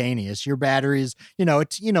instantaneous, your batteries,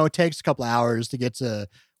 it takes a couple of hours to get to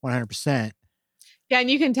 100%. Yeah, and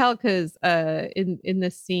you can tell because in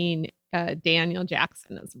this scene, Daniel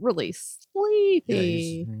Jackson is really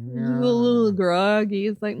sleepy. He's a little groggy.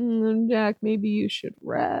 He's like, Jack, maybe you should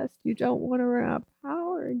rest. You don't want to run out of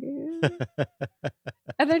power again.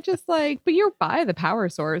 And they're just like, but you're by the power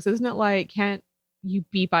source. Isn't it like, can't you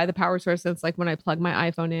be by the power source? It's like when I plug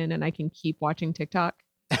my iPhone in and I can keep watching TikTok.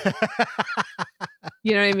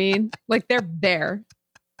 You know what I mean? Like they're there.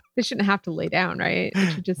 They shouldn't have to lay down, right?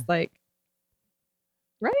 They should just like,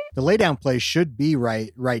 right? The laydown place should be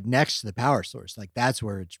right next to the power source. Like that's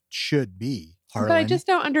where it should be. Harlan. But I just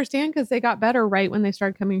don't understand because they got better right when they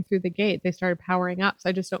started coming through the gate. They started powering up. So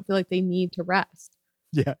I just don't feel like they need to rest.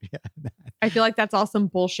 Yeah. I feel like that's all some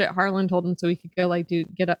bullshit Harlan told him so he could go like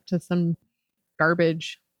get up to some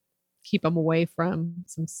garbage, keep him away from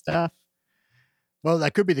some stuff. Well,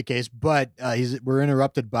 that could be the case, but we're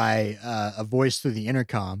interrupted by a voice through the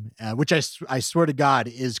intercom, which I swear to God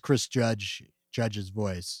is Chris Judge's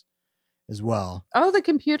voice as well. Oh, the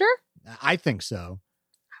computer? I think so.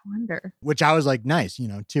 I wonder. Which I was like, nice,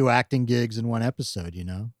 2 acting gigs in one episode,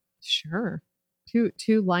 Sure.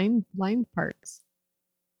 Two line parts.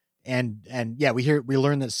 And yeah, we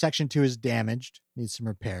learn that Section 2 is damaged, needs some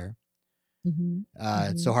repair.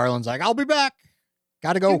 Mm-hmm. So Harlan's like, I'll be back.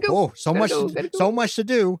 Gotta go. Gotta go. Oh, so much to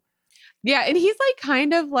do. Yeah, and he's like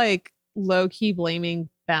kind of like low key blaming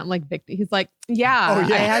that like Victor. He's like, yeah,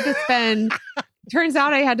 I had to spend. Turns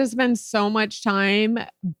out I had to spend so much time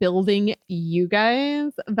building you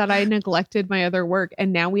guys that I neglected my other work,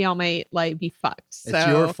 and now we all might like be fucked. So it's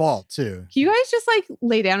your fault too. Can you guys just like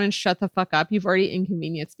lay down and shut the fuck up? You've already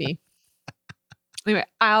inconvenienced me. Anyway,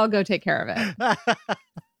 I'll go take care of it.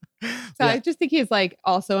 So I just think he's like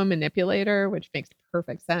also a manipulator, which makes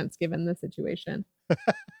perfect sense given the situation.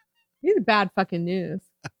 He's bad fucking news.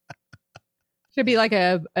 Should be like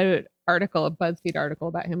a BuzzFeed article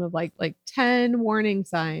about him of like 10 warning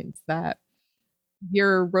signs that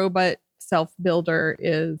your robot self-builder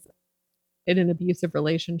is in an abusive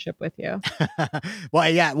relationship with you.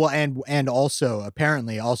 and also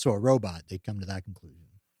apparently also a robot. They come to that conclusion.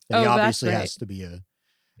 He obviously has to be a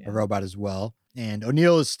robot as well. And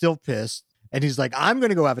O'Neill is still pissed. And he's like, I'm going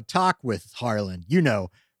to go have a talk with Harlan.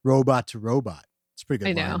 Robot to robot. It's pretty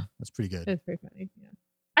good. I know. That's pretty good. It's pretty funny. Yeah.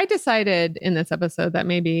 I decided in this episode that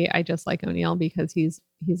maybe I just like O'Neill because he's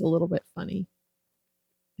a little bit funny.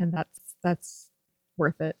 And that's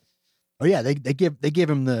worth it. Oh yeah, they give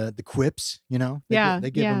him the quips, They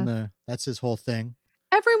give him that's his whole thing.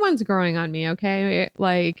 Everyone's growing on me, okay?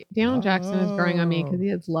 Like Daniel Jackson is growing on me because he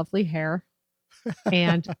has lovely hair.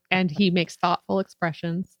 and he makes thoughtful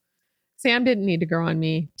expressions. Sam didn't need to grow on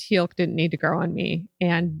me. Teal'c didn't need to grow on me.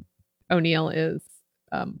 And O'Neill is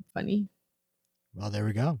funny. Well, there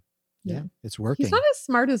we go. Yeah, it's working. He's not as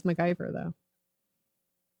smart as MacGyver, though.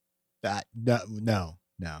 No.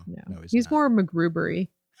 He's more MacGrubery.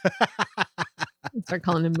 Start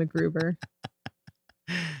calling him MacGruber.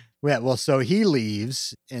 Yeah, well, so he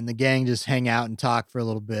leaves, and the gang just hang out and talk for a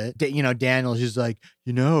little bit. Daniel's just like,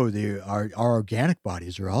 our organic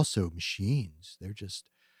bodies are also machines. They're just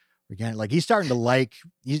organic. Like he's starting to like,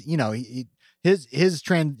 his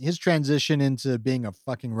transition into being a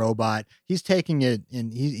fucking robot. He's taking it,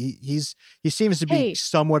 and he seems to be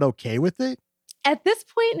somewhat okay with it. At this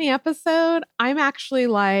point in the episode, I'm actually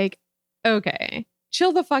like, okay,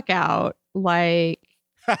 chill the fuck out. Like,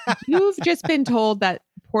 you've just been told that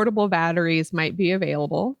portable batteries might be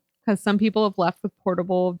available because some people have left with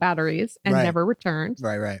portable batteries and never returned.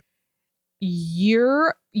 Right.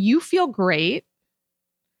 You feel great.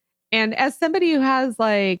 And as somebody who has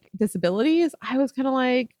like disabilities, I was kind of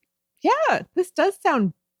like, yeah, this does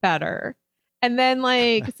sound better. And then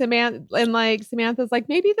Samantha's like,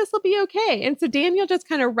 maybe this will be okay. And so Daniel just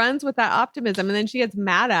kind of runs with that optimism. And then she gets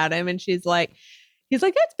mad at him and he's like,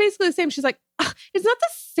 that's basically the same. She's like, it's not the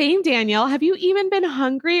same, Daniel. Have you even been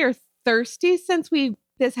hungry or thirsty since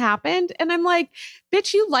this happened? And I'm like,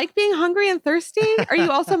 bitch, you like being hungry and thirsty? Are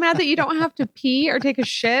you also mad that you don't have to pee or take a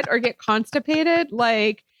shit or get constipated?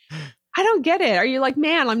 Like, I don't get it. Are you like,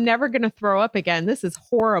 man, I'm never going to throw up again. This is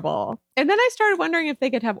horrible. And then I started wondering if they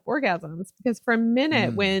could have orgasms because for a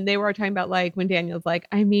minute when they were talking about like, when Daniel's like,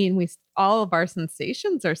 I mean, all of our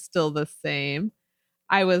sensations are still the same.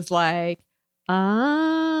 I was like,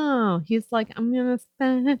 oh, he's like, I'm going to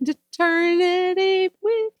spend eternity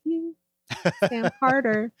with you. Sam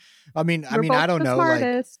Carter. I don't know.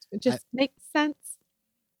 Smartest. It just makes sense.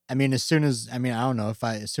 I don't know if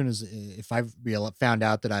I found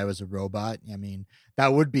out that I was a robot,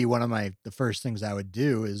 that would be one of the first things I would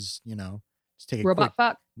do is, just take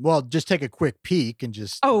just take a quick peek and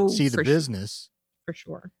just see the business. For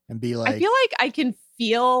sure. And be like, I feel like I can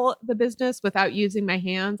feel the business without using my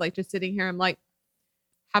hands. Like just sitting here, I'm like,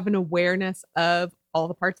 have an awareness of all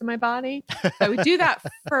the parts of my body. So I would do that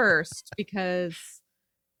first because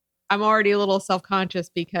I'm already a little self-conscious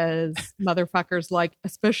because motherfuckers like,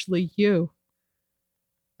 especially you,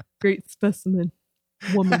 great specimen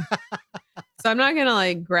woman. So I'm not going to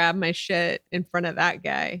like grab my shit in front of that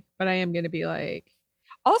guy, but I am going to be like,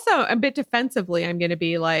 also a bit defensively, I'm going to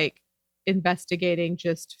be like investigating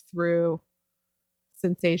just through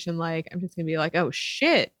sensation. Like, I'm just going to be like, oh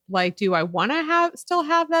shit. Like, do I want to still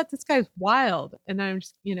have that? This guy's wild. And I'm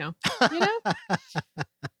just,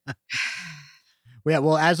 Yeah,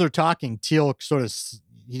 well, as they're talking, Teal'c sort of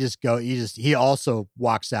he also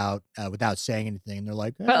walks out without saying anything. And they're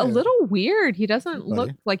like, but a little weird. He doesn't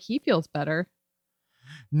look like he feels better.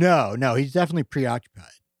 No, he's definitely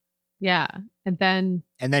preoccupied. Yeah, And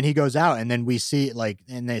then he goes out, and then we see like,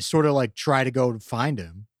 and they sort of like try to go find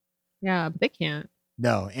him. yeah, but they can't.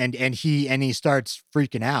 No, and he starts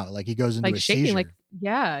freaking out, like he goes into Like a shaking, seizure. like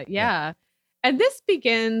yeah. And this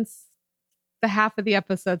begins the half of the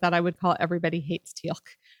episode that I would call Everybody Hates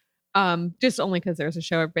Teal'c. Just only because there's a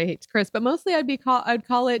show Everybody Hates Chris, but mostly I'd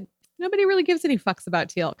call it nobody really gives any fucks about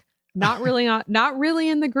Teal'c. Not really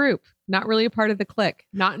in the group, not really a part of the clique,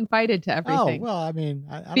 not invited to everything. Oh, well, I mean,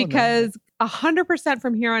 I don't because 100%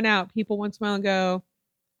 from here on out, people once in a while go,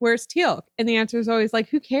 "Where's Teal'c?" And the answer is always like,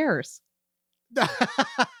 "Who cares?" know.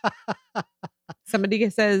 Somebody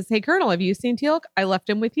says, "Hey, Colonel, have you seen Teal'c? I left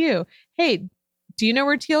him with you." "Hey, do you know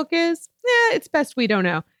where Teal'c is?" It's best we don't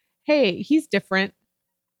know. "Hey, he's different."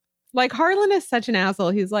 Like Harlan is such an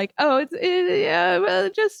asshole. He's like,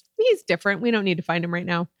 just he's different. We don't need to find him right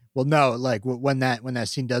now. Well, no, like when that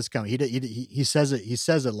scene does come, he says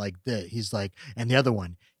it like this. He's like, and the other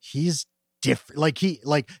one, he's different.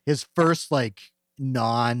 Like his first like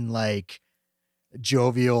non like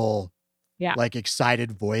jovial, like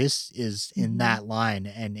excited voice is in that line,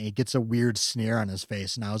 and he gets a weird sneer on his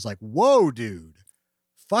face, and I was like, whoa, dude,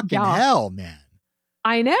 fucking hell, man.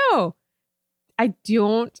 I know. I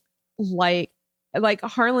don't like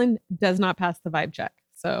Harlan does not pass the vibe check.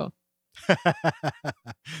 So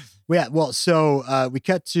yeah, well, so we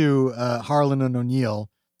cut to Harlan and O'Neill,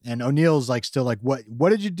 and O'Neill's like still like, what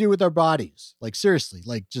did you do with our bodies? Like seriously,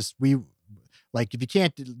 like just if you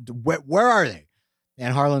can't, where are they?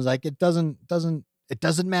 And Harlan's like, it doesn't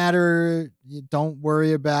matter. You don't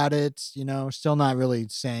worry about it. You know, still not really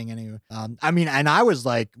saying any. I mean, and I was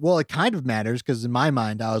like, well, it kind of matters because in my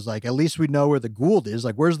mind, I was like, at least we know where the Gould is.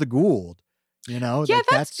 Like, where's the Gould? You know? Yeah, like,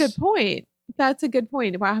 that's a good point. That's a good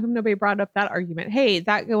point. Why how come nobody brought up that argument? Hey,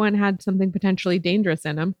 that one had something potentially dangerous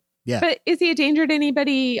in him. Yeah. But is he a danger to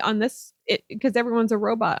anybody on this? Because everyone's a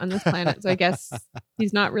robot on this planet. So I guess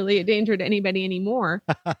he's not really a danger to anybody anymore.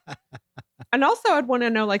 And also I'd want to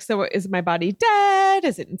know, like, so is my body dead?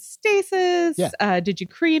 Is it in stasis? Yeah. Did you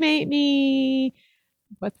cremate me?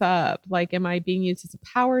 What's up? Like, am I being used as a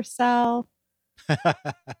power cell?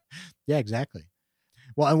 Yeah, exactly.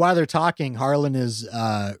 Well, and while they're talking, Harlan is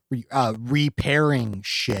repairing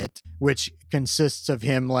shit, which consists of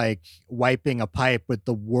him like wiping a pipe with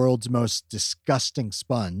the world's most disgusting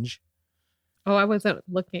sponge. Oh, I wasn't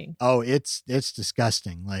looking. Oh, it's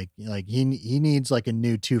disgusting. Like he needs like a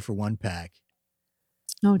new 2-for-1 pack.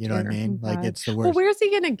 Oh, you know what I mean? Oh, like it's the worst. Well, where's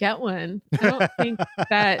he gonna get one? I don't think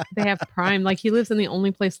that they have Prime. Like he lives in the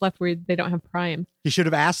only place left where they don't have Prime. He should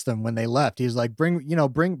have asked them when they left. He's like, bring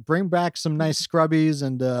back some nice scrubbies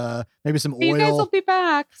and maybe some oil. You guys will be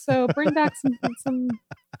back, so bring back some.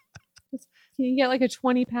 You can get like a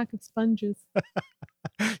 20-pack of sponges.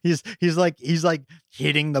 he's like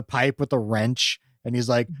hitting the pipe with a wrench, and he's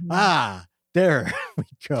like, there we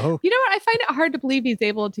go. You know what? I find it hard to believe he's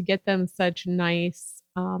able to get them such nice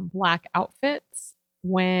black outfits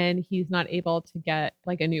when he's not able to get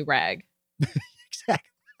like a new rag. Exactly.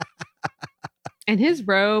 And his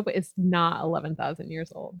robe is not 11,000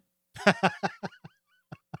 years old.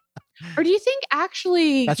 Or do you think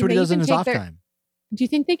actually that's what he does in his off time? Do you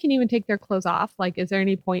think they can even take their clothes off? Like, is there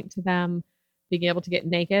any point to them being able to get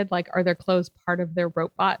naked? Like, are their clothes part of their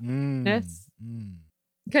robotness?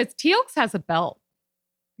 Because Teal'c has a belt.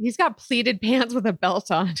 He's got pleated pants with a belt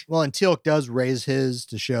on. Well, and Teal'c does raise his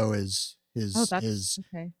to show his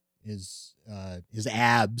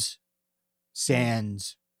abs,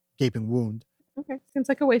 sans gaping wound. Okay, seems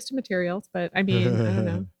like a waste of materials, but I mean, I don't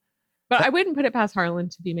know. But I wouldn't put it past Harlan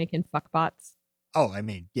to be making fuckbots. Oh, I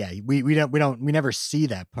mean, yeah, we never see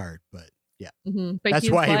that part, but yeah, but that's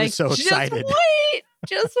why he was so excited.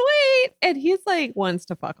 Just wait, and he's like wants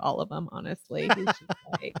to fuck all of them. Honestly, he's just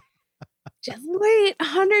like, just wait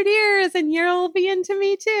 100 years, and you'll be into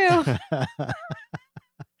me too.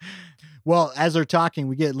 Well, as they're talking,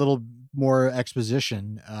 we get a little more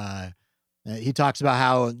exposition. He talks about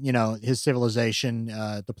how, his civilization,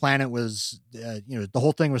 the planet was, the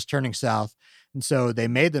whole thing was turning south. And so they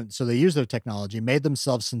used their technology, made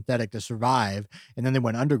themselves synthetic to survive. And then they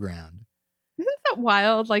went underground. Isn't that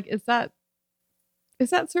wild? Like, is that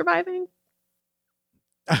surviving?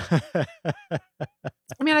 I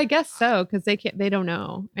mean, I guess so. Cause they don't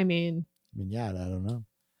know. I mean, yeah, I don't know.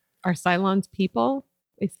 Are Cylons people?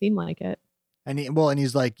 They seem like it. And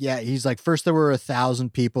he's like, first there were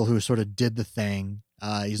 1,000 people who sort of did the thing.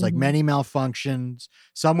 He's like, many malfunctions.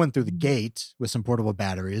 Some went through the gate with some portable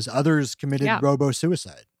batteries. Others committed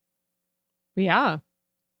robo-suicide. Yeah.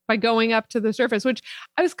 By going up to the surface, which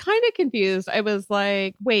I was kind of confused. I was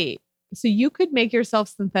like, wait, so you could make yourself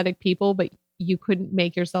synthetic people, but you couldn't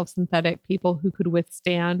make yourself synthetic people who could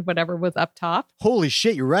withstand whatever was up top. Holy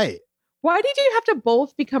shit, you're right. Why did you have to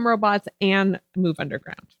both become robots and move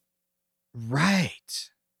underground? Right.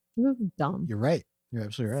 This is dumb. You're right. You're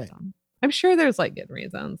absolutely right. Dumb. I'm sure there's like good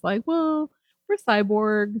reasons. Like, well, we're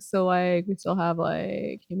cyborgs, so like we still have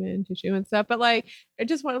like human tissue and stuff. But like, I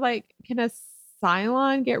just want to like, can a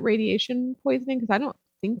Cylon get radiation poisoning? Because I don't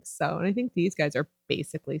think so. And I think these guys are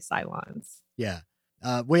basically Cylons. Yeah.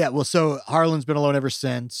 Well, so Harlan's been alone ever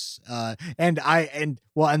since. And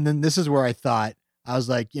then this is where I thought, I was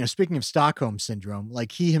like, speaking of Stockholm syndrome,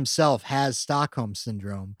 like he himself has Stockholm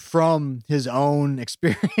syndrome from his own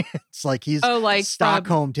experience. Like he's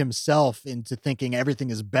Stockholmed himself into thinking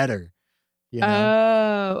everything is better.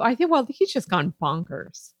 Oh, I think, well, he's just gone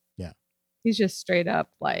bonkers. Yeah. He's just straight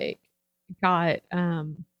up like got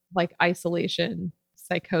like isolation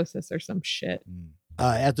psychosis or some shit.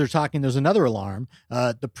 As they're talking, there's another alarm.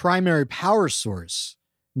 The primary power source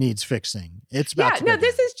needs fixing. It's about to go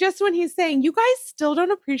this down. is just when he's saying, you guys still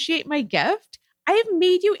don't appreciate my gift. I have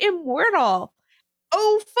made you immortal.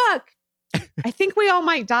 Oh, fuck. I think we all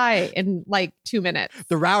might die in like 2 minutes.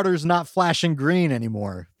 The router's not flashing green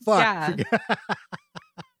anymore. Fuck. Yeah.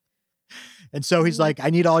 And so he's like, I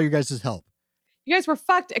need all your guys' help. You guys were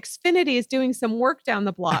fucked. Xfinity is doing some work down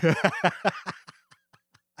the block.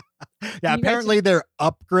 Yeah, apparently they're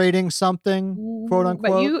upgrading something, quote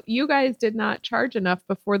unquote. But you guys did not charge enough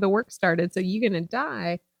before the work started, so you're gonna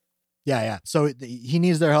die. Yeah. So he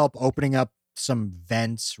needs their help opening up some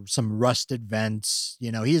vents, some rusted vents. He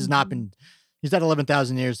has not been. He's had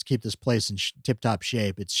 11,000 years to keep this place in tip-top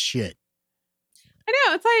shape. It's shit. I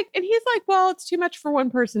know. It's like, and he's like, well, it's too much for one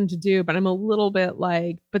person to do, but I'm a little bit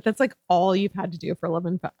like, but that's like all you've had to do for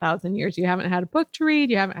 11,000 years. You haven't had a book to read.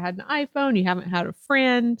 You haven't had an iPhone. You haven't had a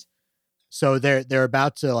friend. So they're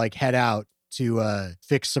about to like head out to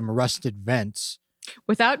fix some rusted vents.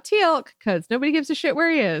 Without Teal'c, because nobody gives a shit where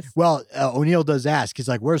he is. Well, O'Neill does ask. He's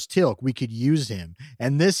like, where's Teal'c? We could use him.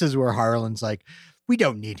 And this is where Harlan's like, we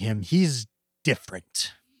don't need him. He's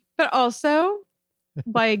different. But also,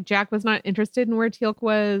 like, Jack was not interested in where Teal'c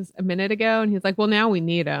was a minute ago. And he's like, well, now we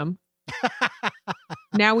need him.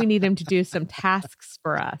 Now we need him to do some tasks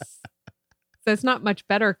for us. So it's not much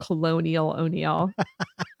better, Colonial O'Neill.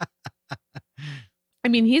 I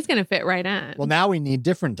mean, he's going to fit right in. Well, now we need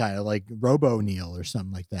different title, like Robo O'Neill or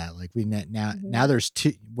something like that. Like now there's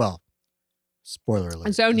two. Well, spoiler alert.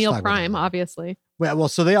 It's O'Neill Prime, obviously. Well,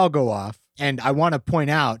 so they all go off, and I want to point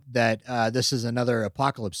out that this is another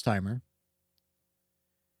apocalypse timer.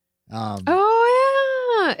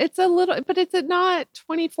 Oh yeah, it's a little, but it's not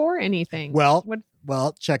 24 anything.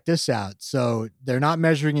 Well, check this out. So they're not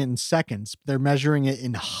measuring it in seconds. They're measuring it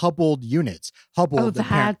in Hubble units. Hubble,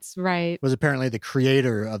 that's right, was apparently the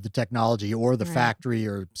creator of the technology or the factory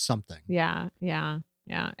or something. Yeah. And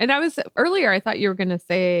I thought you were going to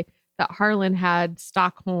say that Harlan had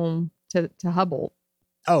Stockholm to Hubble.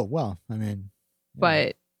 Oh, well, I mean.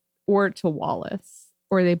 But, or to Wallace.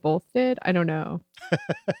 Or they both did. I don't know.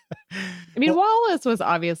 I mean, Wallace was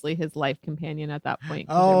obviously his life companion at that point.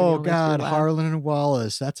 Oh God, Harlan and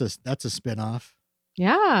Wallace. That's a spinoff.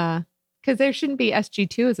 Yeah, because there shouldn't be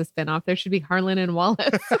SG2 as a spinoff. There should be Harlan and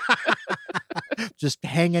Wallace. Just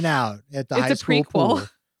hanging out at the high school prequel. pool.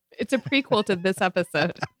 It's a prequel to this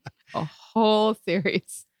episode. A whole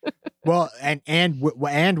series. Well, and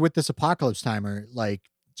with this apocalypse timer, like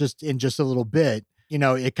just a little bit,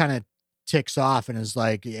 it kind of ticks off and is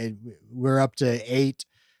like, we're up to 8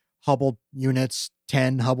 Hubble units,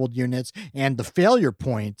 10 Hubble units, and the failure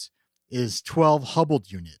point is 12 Hubble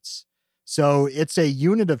units. So it's a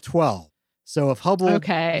unit of 12. So if Hubble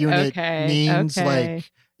unit means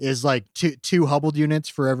is like two Hubble units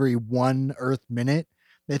for every 1 Earth minute,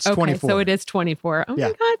 it's 24. So it is 24. Oh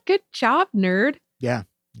my God, good job, nerd. Yeah.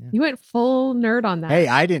 You went full nerd on that. Hey,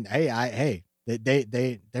 I didn't. Hey,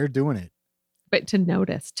 they're doing it. But to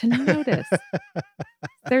notice.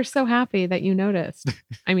 They're so happy that you noticed.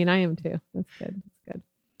 I mean, I am too. That's good.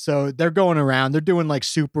 So they're going around, they're doing like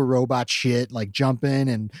super robot shit, like jumping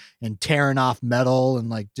and tearing off metal and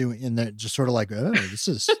like doing, and they're just sort of like, oh, this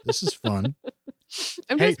is fun.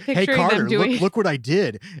 I'm just picturing Carter, them doing. Look what I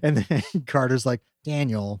did. And then Carter's like,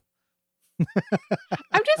 Daniel.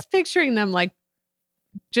 I'm just picturing them like,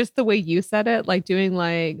 just the way you said it, like doing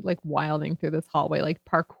like wilding through this hallway, like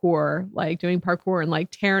parkour, like doing parkour and like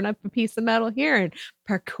tearing up a piece of metal here and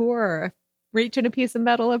parkour, reaching a piece of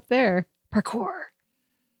metal up there, parkour.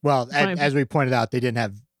 Well, as we pointed out, they didn't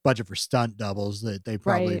have budget for stunt doubles. That they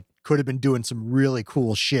probably could have been doing some really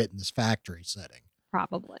cool shit in this factory setting.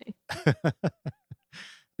 Probably.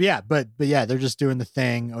 But yeah, they're just doing the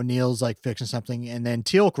thing. O'Neill's like fixing something, and then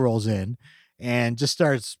Teal'c rolls in. and just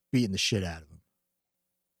starts beating the shit out of him.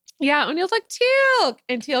 Yeah, O'Neill's like, Teal'c.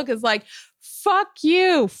 And Teal'c is like, fuck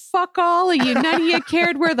you. Fuck all of you. None of you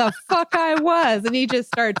cared where the fuck I was. And he just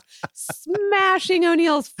starts smashing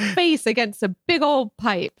O'Neill's face against a big old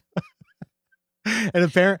pipe. And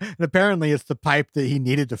apparently it's the pipe that he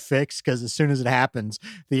needed to fix, because as soon as it happens,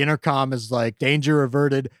 the intercom is like, danger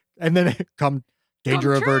averted. And then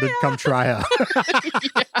danger averted, come try ya.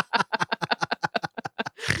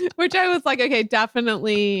 Which I was like, okay,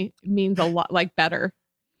 definitely means a lot, like better.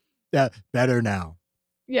 Yeah, better now.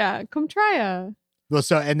 Yeah, come try ya. Well,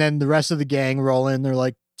 so, and then the rest of the gang roll in. They're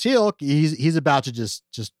like, Teal'c, he's about to just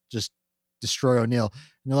destroy O'Neill.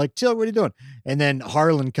 And they're like, Teal'c, what are you doing? And then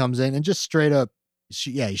Harlan comes in and just straight up,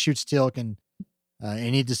 he shoots Teal'c and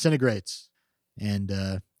he disintegrates.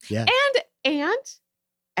 And yeah. And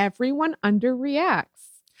everyone underreacts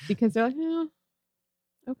because they're like, oh,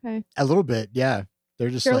 okay. A little bit, yeah. They're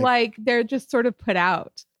just sort of put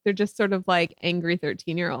out. They're just sort of like angry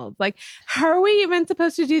 13-year-olds. Like, how are we even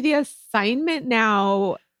supposed to do the assignment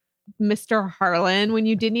now, Mr. Harlan, when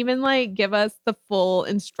you didn't even like give us the full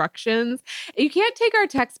instructions? You can't take our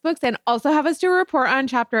textbooks and also have us do a report on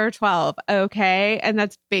chapter 12. Okay. And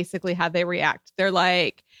that's basically how they react. They're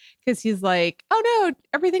like, because he's like, oh no,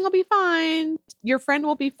 everything will be fine. Your friend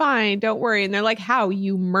will be fine. Don't worry. And they're like, how?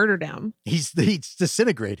 You murdered him. He's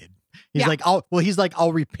disintegrated. He's like,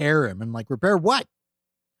 I'll repair him. And like, repair what?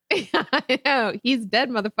 I know. He's dead,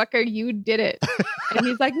 motherfucker. You did it. And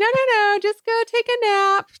he's like, no. Just go take a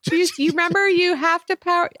nap. You remember you have to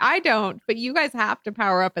power. I don't, but you guys have to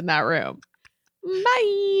power up in that room.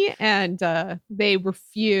 Bye. And they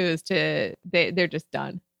refuse to. They're just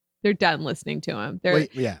done. They're done listening to him.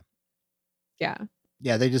 Yeah.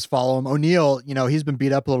 They just follow him. O'Neill, he's been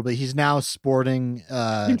beat up a little bit. He's now sporting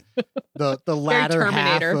the latter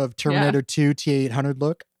half of Terminator 2 T-800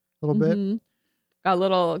 look a little bit. Got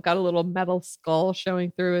a little metal skull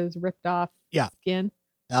showing through his ripped off skin.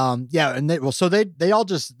 And they all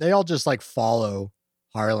just like follow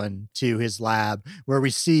Harlan to his lab, where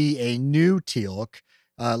we see a new Teal'c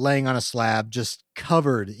laying on a slab just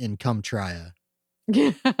covered in Cumtria.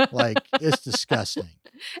 Like, it's disgusting.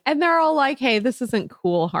 And they're all like, hey, this isn't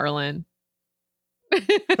cool, Harlan.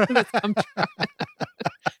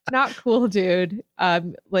 Not cool, dude.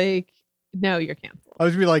 No, you're canceled. I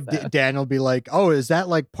was gonna be like, Daniel be like, oh, is that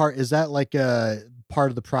part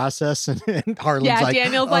of the process? And Harlan's like,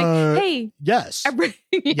 Daniel's like, hey, yes.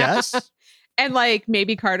 Yes. And like,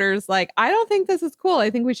 maybe Carter's like, I don't think this is cool. I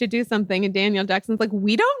think we should do something. And Daniel Jackson's like,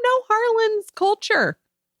 we don't know Harlan's culture.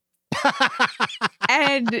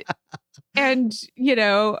 and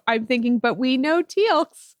I'm thinking, but we know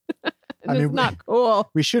Teal'c's. It's not cool.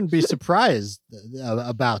 We shouldn't be surprised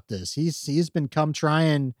about this. He's been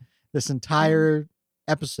trying this entire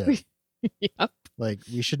episode. Yep. Like,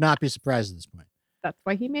 we should not be surprised at this point. That's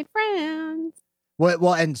why he made friends.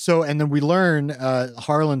 Well, and then we learn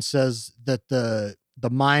Harlan says that the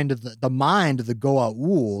mind of the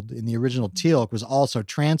Goa'uld in the original Teal'c was also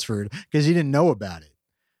transferred because he didn't know about it.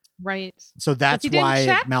 Right. So that's why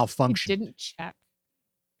it malfunctioned. He didn't check.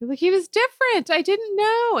 Like, he was different. I didn't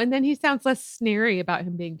know. And then he sounds less snary about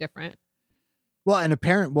him being different. Well,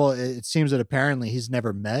 it seems that apparently he's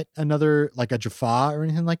never met another, like a Jaffa or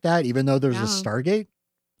anything like that, even though there's a Stargate.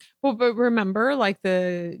 Well, but remember, like,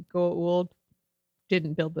 the Goa'uld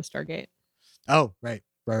didn't build the Stargate. Oh, right.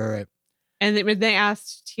 And when they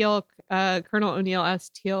asked Teal'c, Colonel O'Neill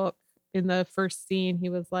asked Teal'c in the first scene, he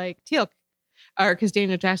was like, Teal'c, or because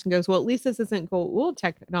Daniel Jackson goes, well, at least this isn't Goa'uld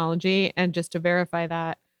technology. And just to verify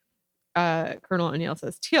that, Colonel O'Neill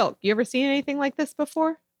says, Teal'c, you ever seen anything like this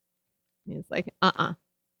before? And he's like,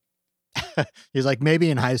 He's like,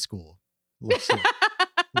 maybe in high school. Looks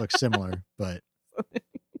similar, but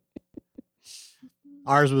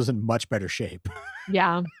ours was in much better shape.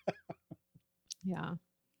 Yeah.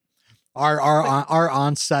 Our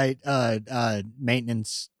on-site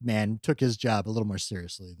maintenance man took his job a little more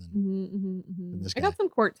seriously than this guy. I got some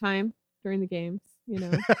court time during the games.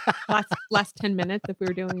 Last 10 minutes if we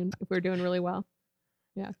were doing really well.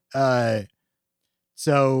 Yeah.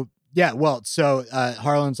 So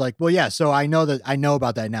Harlan's like, well, yeah. So I know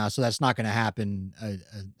about that now. So that's not going to happen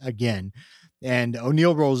again. And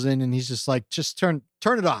O'Neill rolls in and he's just like, just turn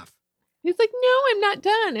it off. He's like, no, I'm not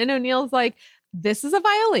done. And O'Neill's like, this is a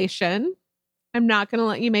violation. I'm not going to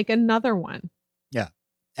let you make another one. Yeah.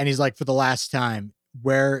 And he's like, for the last time,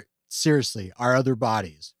 where seriously, our other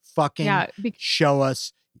bodies fucking show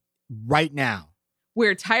us right now.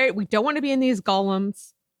 We're tired. We don't want to be in these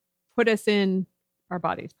golems. Put us in our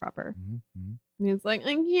bodies proper. Mm-hmm. And he's like,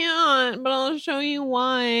 I can't, but I'll show you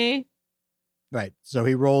why. Right. So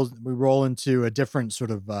we roll into a different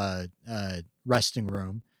sort of resting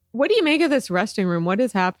room. What do you make of this resting room? What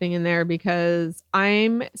is happening in there? Because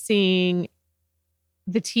I'm seeing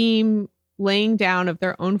the team laying down of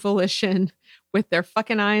their own volition with their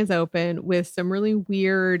fucking eyes open with some really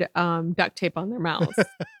weird duct tape on their mouths.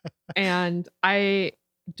 And I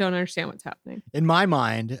don't understand what's happening. In my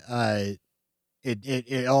mind,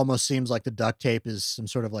 it almost seems like the duct tape is some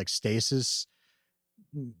sort of like stasis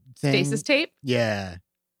thing. Stasis tape? Yeah.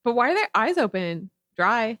 But why are their eyes open?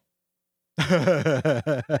 Dry.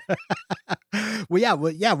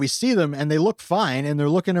 Well, yeah, we see them and they look fine and they're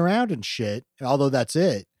looking around and shit. Although that's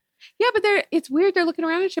it. Yeah, but it's weird. They're looking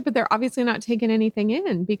around and shit, but they're obviously not taking anything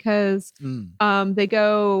in because they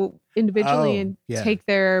go individually and take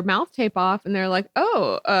their mouth tape off and they're like,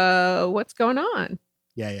 what's going on?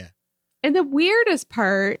 Yeah. And the weirdest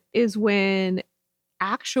part is when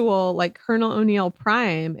actual like Colonel O'Neill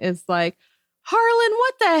Prime is like, Harlan,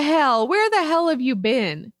 what the hell? Where the hell have you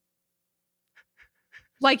been?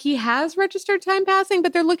 Like he has registered time passing,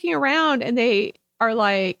 but they're looking around and they are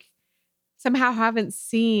like, somehow haven't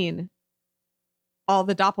seen all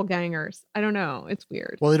the doppelgangers. I don't know. It's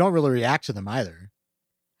weird. Well, they don't really react to them either.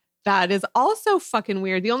 That is also fucking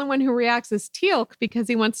weird. The only one who reacts is Teal'c because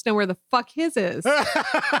he wants to know where the fuck his is.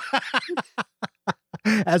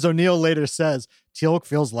 As O'Neill later says, Teal'c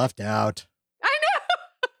feels left out. I know.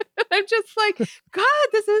 I'm just like, God,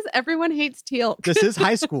 everyone hates Teal'c. This is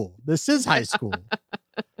high school.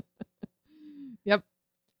 Yep.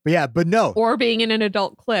 But no. Or being in an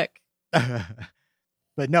adult clique.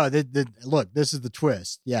 But no, look, this is the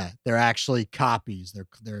twist. Yeah, they're actually copies.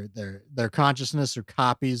 Their consciousness are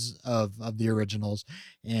copies of the originals.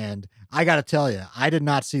 And I got to tell you, I did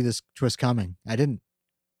not see this twist coming. I didn't,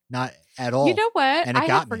 not at all. You know what? And I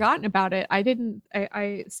had forgotten about it. I didn't.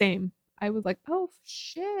 Same. I was like, oh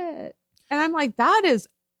shit, and I'm like, that is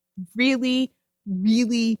really,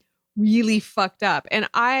 really, really fucked up. And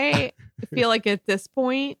I feel like at this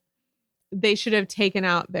point, they should have taken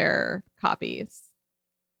out their copies.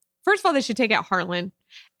 First of all, they should take out Harlan.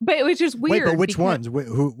 But it was just weird. Wait, but which ones?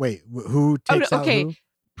 Who takes out who?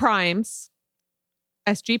 Primes.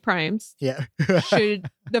 SG Primes. Yeah.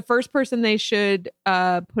 The first person they should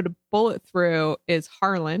put a bullet through is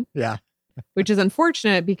Harlan. Yeah. Which is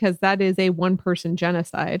unfortunate because that is a one-person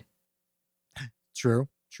genocide. True.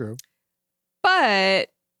 But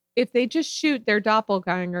if they just shoot their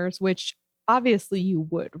doppelgangers, which obviously you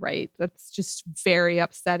would, right? That's just very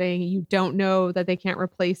upsetting. You don't know that they can't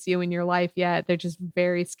replace you in your life yet. They're just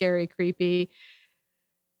very scary, creepy.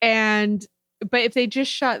 But if they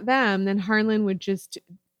just shot them, then Harlan would just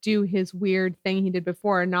do his weird thing he did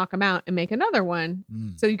before and knock him out and make another one.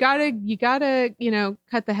 So you gotta,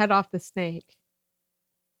 cut the head off the snake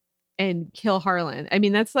and kill Harlan. I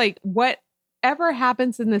mean, that's like whatever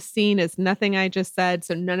happens in this scene is nothing I just said.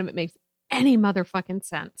 So none of it makes any motherfucking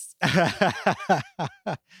sense.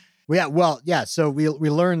 So we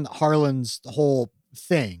learn Harlan's whole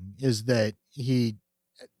thing is that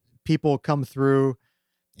people come through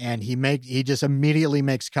and he just immediately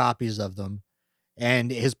makes copies of them,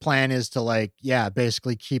 and his plan is to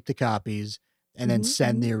basically keep the copies and then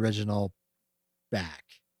send the original back.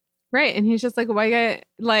 Right. And he's just like, why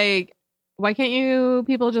can't you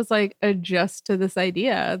people just adjust to this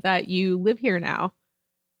idea that you live here now?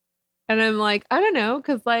 And I'm like, I don't know,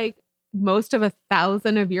 because most of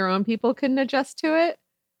 1,000 of your own people couldn't adjust to it.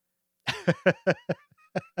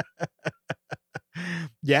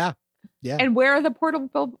 Yeah. And where are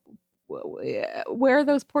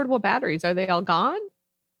those portable batteries? Are they all gone?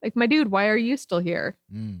 Like, my dude, why are you still here?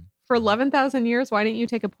 For 11,000 years, why didn't you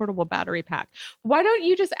take a portable battery pack? Why don't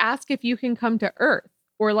you just ask if you can come to Earth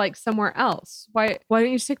or somewhere else? Why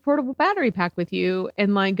don't you just take a portable battery pack with you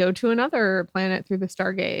and go to another planet through the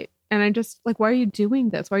Stargate? And I just why are you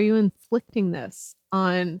doing this? Why are you inflicting this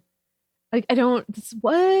on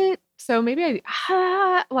what? So maybe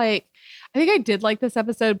I think I did like this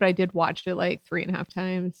episode, but I did watch it 3.5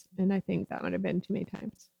 times. And I think that might have been too many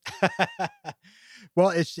times.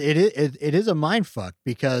 Well, it is a mind fuck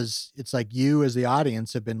because it's you as the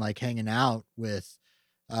audience have been hanging out with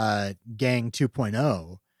Gang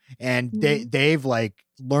 2.0 and they've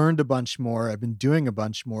learned a bunch more, have been doing a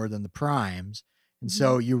bunch more than the Primes. And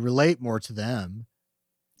so you relate more to them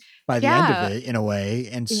by the end of it in a way.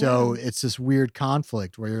 And so it's this weird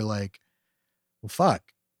conflict where you're like, well, fuck,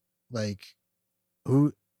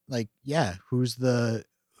 who's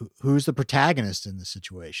the protagonist in the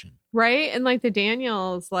situation? Right. And the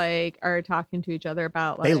Daniels are talking to each other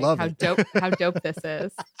about they love how dope this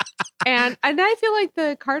is. And I feel like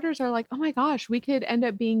the Carters are like, oh my gosh, we could end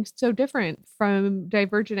up being so different from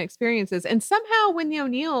divergent experiences. And somehow when the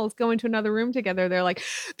O'Neills go into another room together, they're like,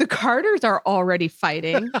 the Carters are already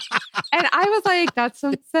fighting. And I was like, that's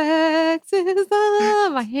some sexism.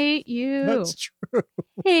 I hate you. That's true.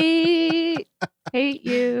 Hate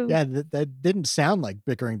you. Yeah, that didn't sound like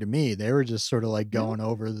bickering to me. They were just sort of like going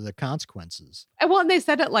over the consequences. Well, and they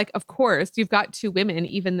said it like, of course, you've got two women,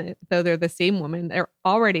 even though they're the same woman, they're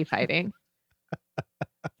already fighting.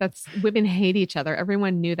 Women hate each other.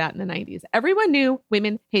 Everyone knew that in the 90s. Everyone knew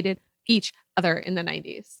women hated each other in the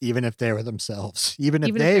 90s. Even if they were themselves. Even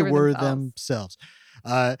if they were themselves.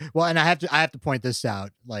 Well, and I have to point this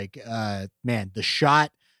out. Like, man, the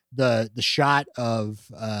shot of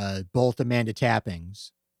both Amanda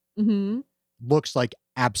Tappings looks like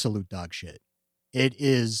absolute dog shit. It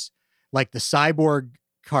is like the cyborg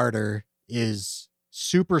Carter is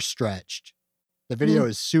super stretched. The video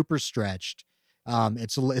is super stretched.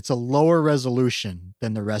 It's a lower resolution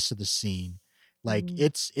than the rest of the scene. Like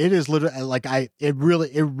it is literally like it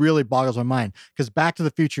really boggles my mind because Back to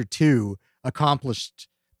the Future 2 accomplished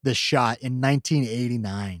this shot in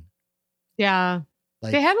 1989. Yeah.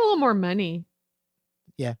 Like, they had a little more money.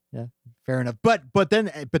 Yeah, fair enough. But then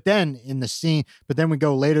in the scene, we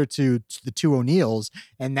go later to the two O'Neills,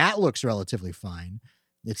 and that looks relatively fine.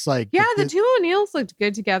 It's like the two O'Neills looked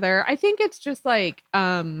good together. I think it's just like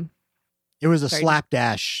it was a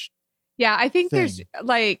slapdash. Yeah, I think there's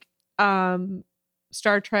like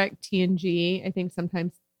Star Trek TNG. I think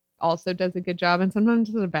sometimes also does a good job, and sometimes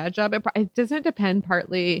does a bad job. It doesn't depend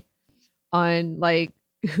partly on like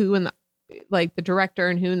who in the the director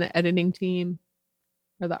and who in the editing team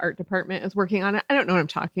or the art department is working on it. I don't know what I'm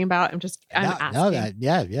talking about. I'm asking. No,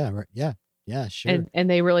 yeah, sure. And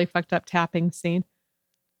they really fucked up tapping scene.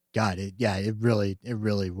 God, it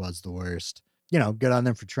really was the worst. You know, good on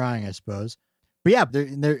them for trying, I suppose. But yeah,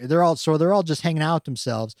 they're all just hanging out with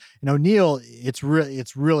themselves. And O'Neill, it's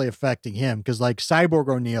really affecting him because like Cyborg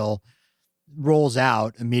O'Neill rolls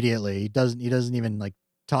out immediately. He doesn't even like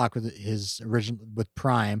talk with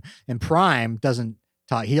Prime, and Prime doesn't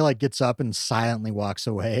talk. He like gets up and silently walks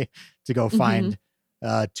away to go find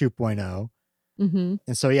 2.0.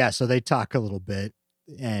 And so they talk a little bit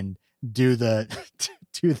and do the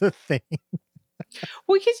thing.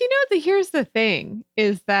 Well, because here's the thing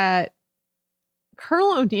is that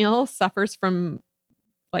Colonel O'Neill suffers from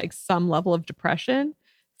like some level of depression,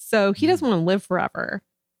 so he doesn't want to live forever.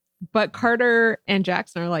 But Carter and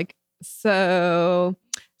Jackson are like, so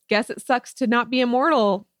guess it sucks to not be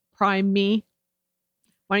immortal, Prime me.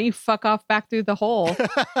 Why don't you fuck off back through the hole?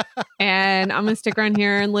 And I'm going to stick around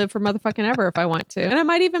here and live for motherfucking ever if I want to. And I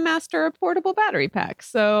might even master a portable battery pack.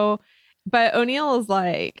 So, but O'Neill is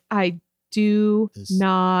like, I do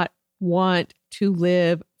not want to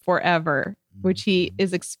live forever, which he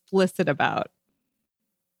is explicit about.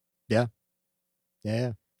 Yeah.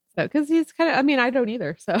 So, because he's kind of, I mean, I don't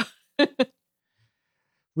either. So.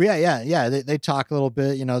 Yeah. They talk a little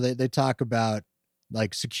bit, they talk about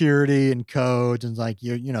like security and codes and like,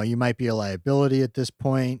 you might be a liability at this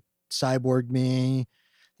point, cyborg me.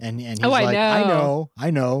 And he's like, I know.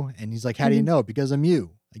 And he's like, how do you know? Because I'm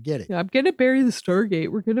you. I get it. Yeah, I'm going to bury the Stargate.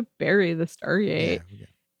 We're going to bury the Stargate. Yeah.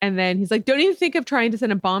 And then he's like, don't even think of trying to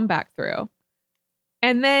send a bomb back through.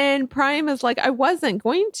 And then Prime is like, I wasn't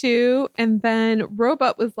going to. And then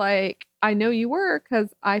Robot was like, I know you were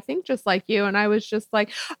because I think just like you. And I was just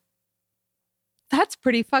like, that's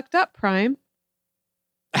pretty fucked up, Prime.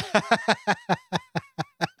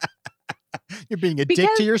 You're being a dick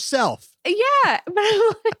to yourself. Yeah.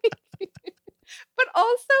 But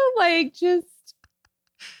also like just,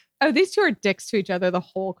 these two are dicks to each other, the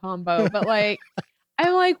whole combo. But like,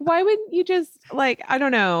 I'm like, why wouldn't you just like, I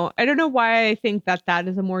don't know why I think that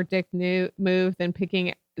is a more dick move than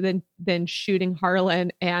than shooting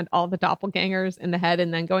Harlan and all the doppelgangers in the head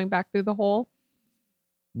and then going back through the hole.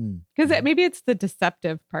 Because maybe it's the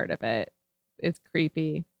deceptive part of it. It's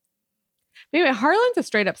creepy. Maybe Harlan's a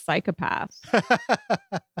straight up psychopath.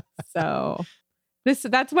 So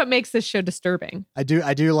that's what makes this show disturbing. I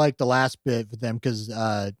do like the last bit with them because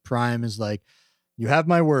Prime is like, you have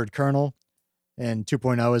my word, Colonel. And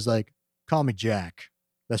 2.0 is like, call me Jack.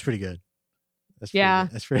 That's pretty good. Yeah.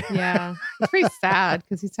 That's pretty. Yeah. It's pretty sad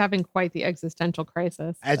because he's having quite the existential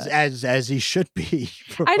crisis. As he should be.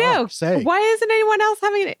 I know. Why isn't anyone else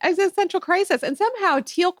having an existential crisis? And somehow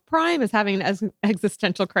Teal'c Prime is having an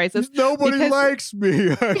existential crisis. Nobody likes me.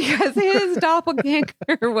 Because his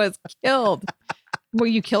doppelganger was killed. Well,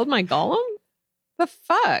 you killed my Gollum? The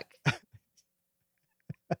fuck?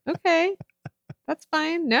 Okay. That's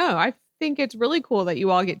fine. No, I think it's really cool that you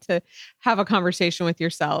all get to have a conversation with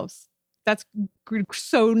yourselves That's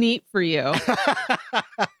so neat for you.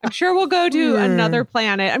 I'm sure we'll go to another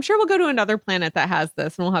planet. I'm sure we'll go to another planet that has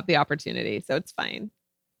this and we'll have the opportunity. So it's fine.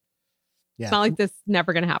 Yeah. It's not like this is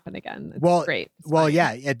never going to happen again. It's great. It's fine.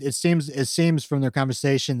 Yeah, it seems from their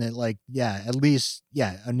conversation that like, yeah, at least,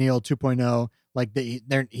 yeah, O'Neill 2.0, like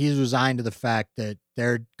he's resigned to the fact that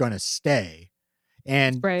they're going to stay.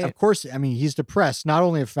 And of course, I mean, he's depressed, not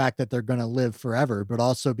only the fact that they're going to live forever, but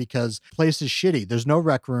also because the place is shitty. There's no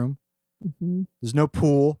rec room. Mm-hmm. There's no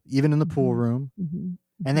pool, even in the pool room. Mm-hmm.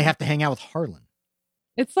 And they have to hang out with Harlan.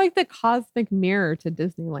 It's like the cosmic mirror to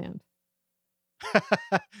Disneyland.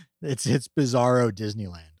 It's bizarro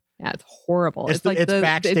Disneyland. Yeah, it's horrible. It's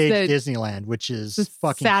backstage Disneyland, which is the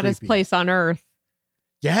fucking saddest creepy. place on earth.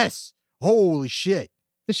 Yes. Holy shit.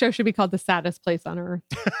 The show should be called The Saddest Place on Earth.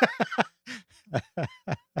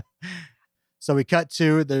 So we cut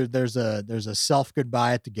to there's a self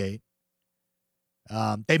goodbye at the gate.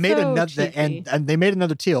 They made another and they made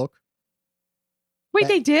another teal'c. Wait,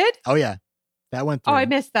 they did? Oh yeah. That went through. Oh, I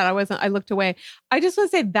missed that. I looked away. I just want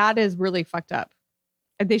to say that is really fucked up.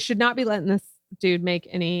 They should not be letting this dude make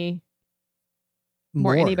any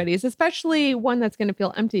more anybody's, especially one that's going to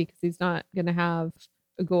feel empty because he's not going to have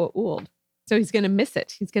a Goa'uld. So he's going to miss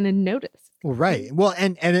it. He's going to notice. Well, right. Well,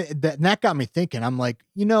 and that got me thinking. I'm like,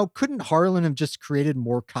 couldn't Harlan have just created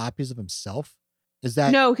more copies of himself? Is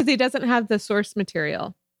that no? Because he doesn't have the source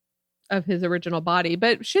material of his original body.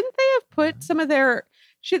 But shouldn't they have put some of their?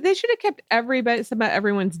 They should have kept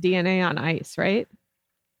everyone's DNA on ice, right?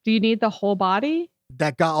 Do you need the whole body?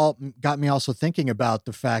 That got me also thinking about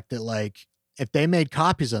the fact that like if they made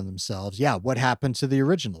copies of themselves, yeah, what happened to the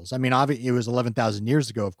originals? I mean, obviously it was 11,000 years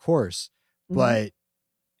ago, of course. But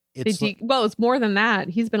it's more than that.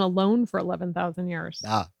 He's been alone for 11,000 years.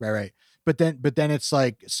 Right. But then it's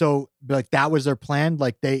like, so like that was their plan.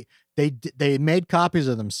 Like they made copies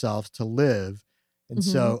of themselves to live. And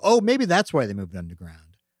so, maybe that's why they moved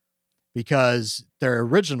underground, because their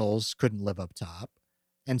originals couldn't live up top.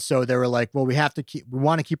 And so they were like, well, we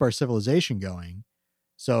want to keep our civilization going.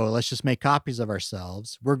 So let's just make copies of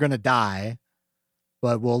ourselves. We're going to die,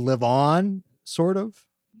 but we'll live on, sort of.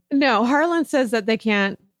 No, Harlan says that they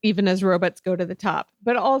can't, even as robots, go to the top.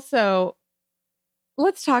 But also,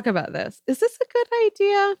 let's talk about this. Is this a good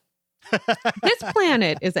idea? This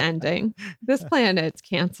planet is ending. This planet's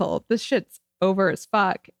canceled. This shit's over as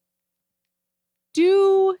fuck.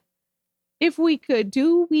 Do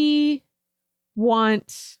we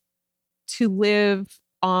want to live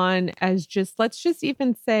on as let's just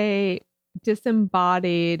even say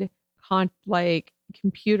disembodied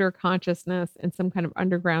computer consciousness in some kind of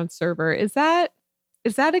underground server? Is that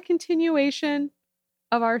a continuation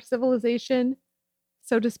of our civilization,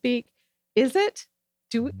 so to speak? Is it?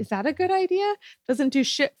 Is that a good idea? Doesn't do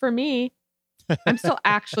shit for me. I'm still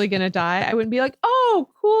actually gonna die. I wouldn't be like, oh,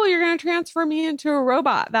 cool, you're gonna transfer me into a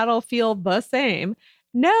robot. That'll feel the same.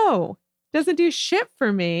 No, doesn't do shit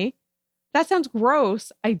for me. That sounds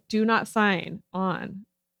gross. I do not sign on.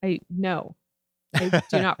 I do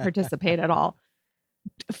not participate at all.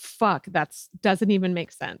 Fuck, doesn't even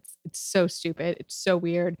make sense. It's so stupid. It's so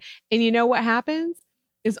weird. And you know what happens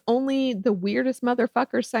is only the weirdest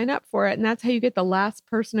motherfuckers sign up for it. And that's how you get the last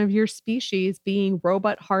person of your species being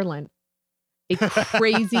Robot Harlan, a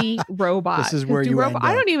crazy robot. This is where you end up.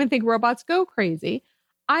 I don't even think robots go crazy.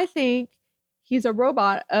 I think he's a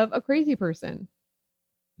robot of a crazy person.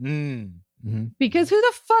 Mm-hmm. Because who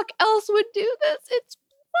the fuck else would do this? It's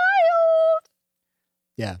wild.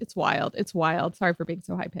 Yeah. It's wild. It's wild. Sorry for being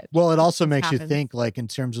so high pitched. Well, it also makes you think, like, in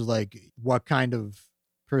terms of like what kind of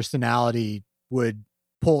personality would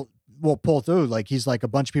pull through. Like, he's like, a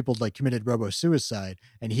bunch of people like committed robo-suicide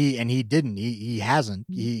and he didn't. He hasn't.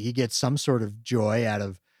 He gets some sort of joy out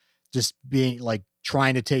of just being like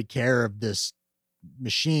trying to take care of this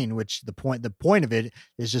machine, which the point of it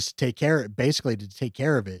is just to take care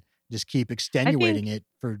of it, just keep extenuating it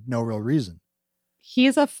for no real reason.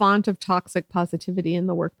 He's a font of toxic positivity in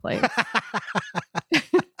the workplace.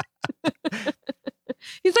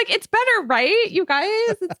 He's like, it's better, right, you guys?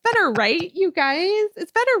 It's better, right, you guys?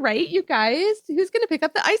 It's better, right, you guys? Who's going to pick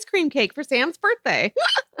up the ice cream cake for Sam's birthday?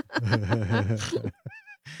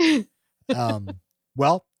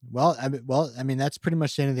 Well, I mean, that's pretty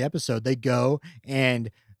much the end of the episode. They go,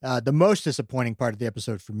 and the most disappointing part of the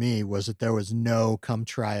episode for me was that there was no come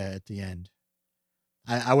try at the end.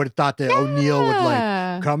 I would have thought that O'Neill would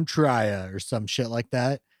like come try or some shit like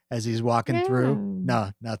that as he's walking through.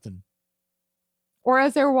 No, nothing. Or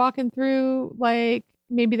as they're walking through, like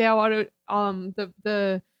maybe they all want to,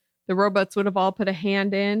 the robots would have all put a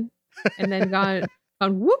hand in and then gone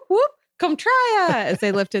whoop whoop, come try as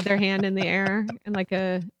they lifted their hand in the air in like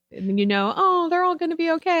a and oh, they're all going to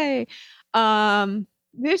be okay.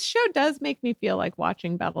 This show does make me feel like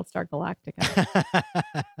watching Battlestar Galactica.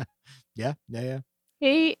 Yeah.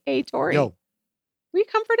 Hey, Tori. Yo, Were you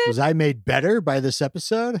comforted? was I made better by this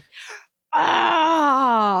episode?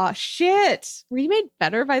 Ah, shit. Were you made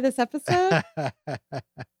better by this episode?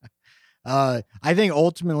 I think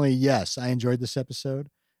ultimately, yes, I enjoyed this episode.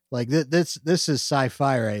 Like this is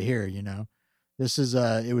sci-fi right here. This is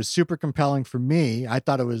it was super compelling for me. I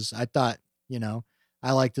thought,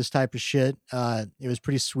 I like this type of shit. It was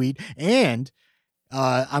pretty sweet. And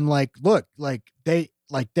I'm like, look, they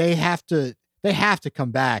have to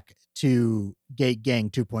come back to Gate Gang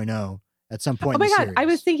 2.0 at some point. Oh my in the God. series. I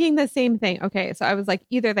was thinking the same thing. Okay. So I was like,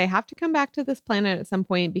 either they have to come back to this planet at some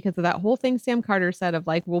point because of that whole thing Sam Carter said of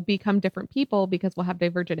like, we'll become different people because we'll have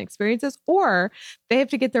divergent experiences, or they have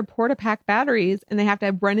to get their porta-pack batteries and they have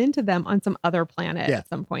to run into them on some other planet at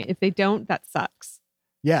some point. If they don't, that sucks.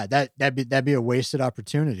 Yeah, that'd be a wasted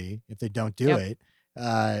opportunity if they don't do it.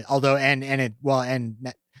 Although,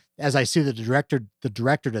 as I see the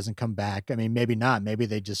director doesn't come back. I mean, maybe not. Maybe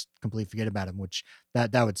they just completely forget about him, which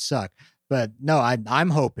that would suck. But no,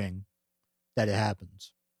 I'm hoping that it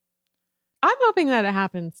happens. I'm hoping that it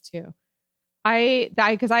happens too.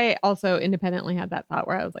 Because I also independently had that thought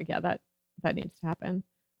where I was like, yeah, that needs to happen.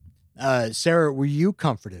 Sarah, were you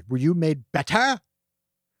comforted? Were you made better?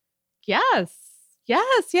 Yes.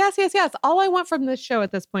 All I want from this show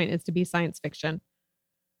at this point is to be science fiction.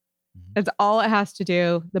 That's all it has to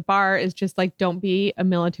do. The bar is just like, don't be a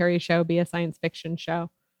military show, be a science fiction show.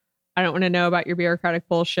 I don't want to know about your bureaucratic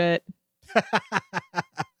bullshit.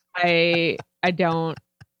 I don't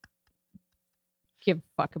give a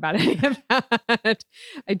fuck about any of that.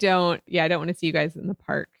 I don't want to see you guys in the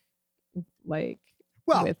park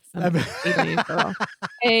with some alien girl.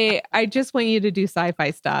 I just want you to do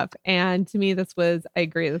sci-fi stuff. And to me, I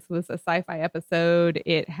agree, this was a sci-fi episode.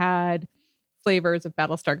 It had flavors of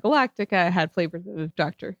Battlestar Galactica. It had flavors of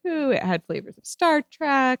Doctor Who. It had flavors of Star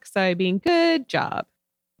Trek. So I mean, good job.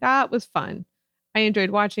 That was fun. I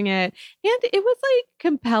enjoyed watching it. And it was like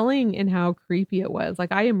compelling in how creepy it was.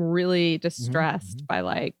 Like I am really distressed by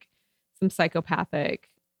like some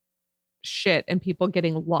psychopathic shit and people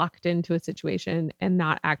getting locked into a situation and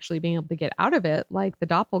not actually being able to get out of it. Like the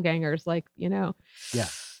doppelgangers,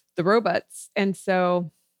 the robots. And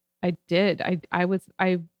so I did. I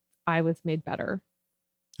was made better.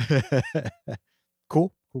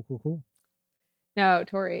 Cool. Now,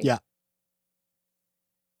 Tori. Yeah.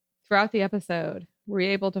 Throughout the episode, were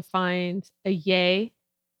you able to find a yay?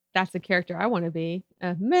 That's a character I want to be.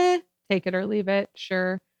 A meh, take it or leave it.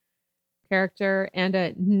 Sure. Character, and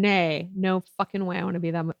a nay, no fucking way I want to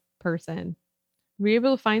be that person. Were you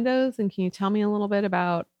able to find those? And can you tell me a little bit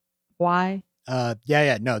about why?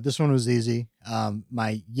 Yeah. No, this one was easy.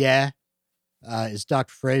 My is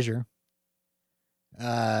Dr. Frasier.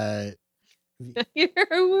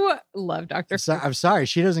 Love Dr. I'm sorry,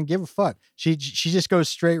 she doesn't give a fuck. She just goes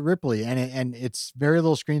straight Ripley, and it's very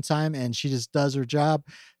little screen time, and she just does her job,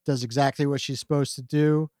 does exactly what she's supposed to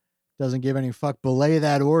do, doesn't give any fuck. Belay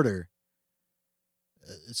that order,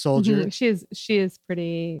 soldier. Mm-hmm. She is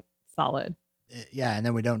pretty solid. Yeah, and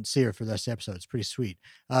then we don't see her for the rest of the episode. It's pretty sweet.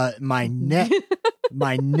 My ne,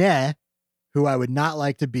 who I would not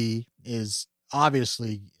like to be, is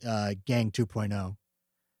obviously Gang 2.0.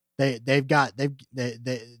 They've got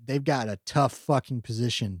a tough fucking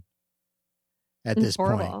position at this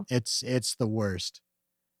point. It's the worst.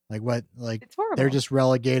 It's horrible. They're just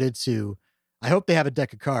relegated to. I hope they have a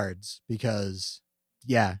deck of cards because,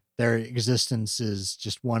 yeah, their existence is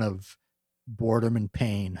just one of boredom and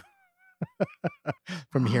pain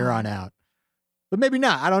from here on out. But maybe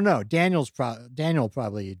not. I don't know. Daniel will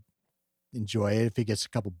probably enjoy it if he gets a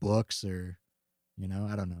couple books or,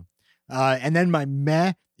 I don't know. And then my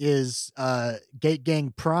meh is Gate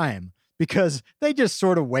Gang Prime, because they just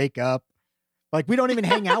sort of wake up. Like, we don't even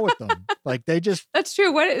hang out with them. Like, they just... That's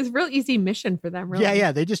true. What is a real easy mission for them, really.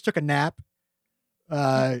 Yeah. They just took a nap,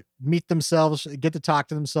 meet themselves, get to talk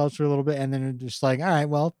to themselves for a little bit, and then they're just like, all right,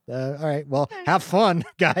 well, have fun,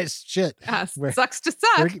 guys. Shit. Sucks to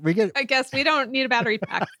suck. We get... I guess we don't need a battery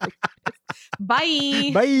pack. Bye.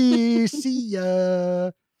 Bye. See ya.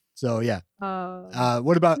 So, yeah.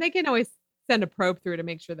 What about... They can always send a probe through to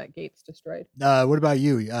make sure that gate's destroyed. What about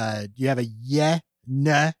you? Do you have a yeah,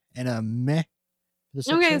 nah, and a meh?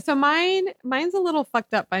 Okay, so mine's a little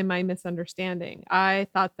fucked up by my misunderstanding. I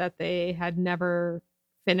thought that they had never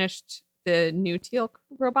finished the new Teal'c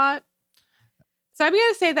robot. So I'm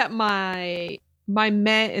going to say that my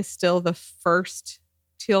meh is still the first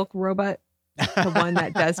Teal'c robot, the one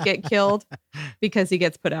that does get killed because he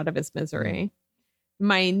gets put out of his misery.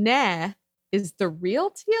 My ne is the real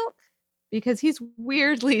Teal'c because he's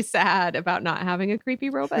weirdly sad about not having a creepy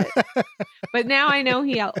robot. But now I know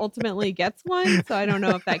he ultimately gets one, so I don't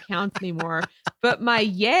know if that counts anymore. But my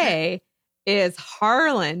yay is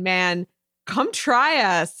Harlan, man. Come try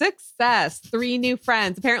us. Success. 3 new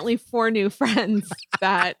friends. Apparently 4 new friends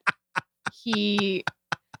that he,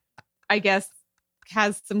 I guess,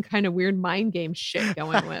 has some kind of weird mind game shit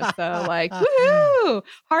going with. So like, woohoo!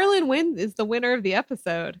 Harlan is the winner of the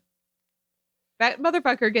episode. That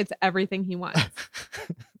motherfucker gets everything he wants.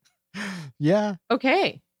 Yeah.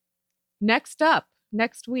 Okay. Next up,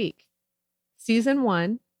 next week, season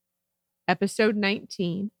 1, episode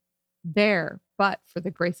 19, There, But for the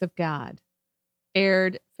Grace of God,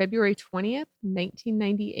 aired February 20th,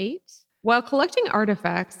 1998. While collecting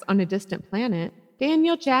artifacts on a distant planet,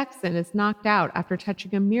 Daniel Jackson is knocked out after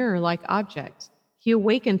touching a mirror-like object. He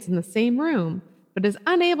awakens in the same room, but is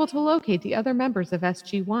unable to locate the other members of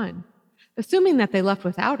SG-1, assuming that they left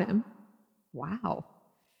without him. Wow.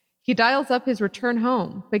 He dials up his return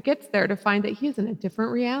home, but gets there to find that he's in a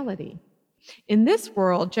different reality. In this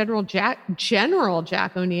world, General Jack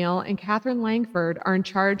O'Neill and Catherine Langford are in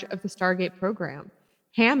charge of the Stargate program.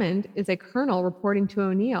 Hammond is a colonel reporting to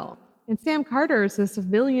O'Neill, and Sam Carter is a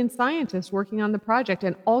civilian scientist working on the project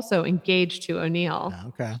and also engaged to O'Neill.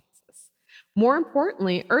 Okay. More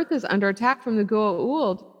importantly, Earth is under attack from the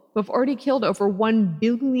Goa'uld, who have already killed over 1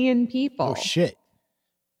 billion people. Oh, shit.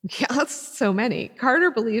 Yeah, that's so many. Carter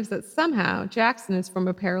believes that somehow Jackson is from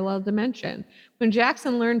a parallel dimension. When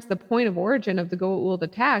Jackson learns the point of origin of the Goa'uld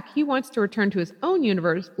attack, he wants to return to his own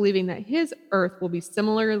universe, believing that his Earth will be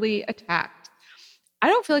similarly attacked. I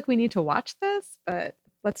don't feel like we need to watch this, but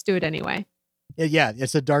let's do it anyway. Yeah,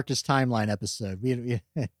 it's the Darkest Timeline episode.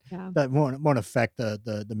 That won't affect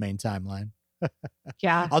the main timeline.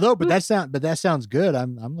 Yeah. Although, but that sounds good.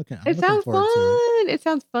 I'm looking. It sounds fun. It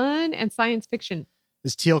sounds fun and science fiction.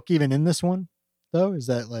 Is Teal'c even in this one, though? Is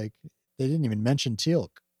that like they didn't even mention Teal'c?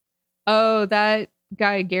 Oh, that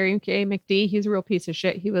guy Gary K. McD, he's a real piece of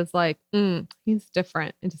shit. He was like, he's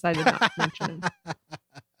different, and decided not to mention him.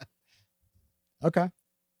 Okay.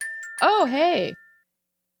 Oh, hey.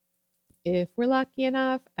 If we're lucky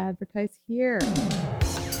enough, advertise here.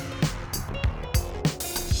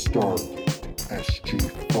 Stargate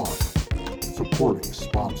SG-5. Supporting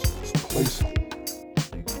sponsors placeholder.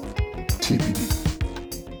 TBD.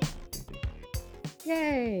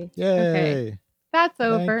 Yay. Yay. Okay. That's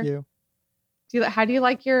over. Thank you. How do you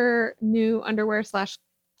like your new underwear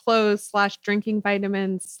 / clothes / drinking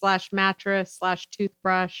vitamins / mattress /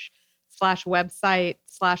 toothbrush / website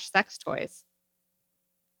 / sex toys?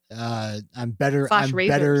 I'm better. I'm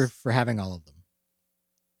razors. better for having all of them.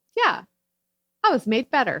 Yeah. I was made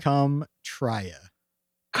better. Come try ya.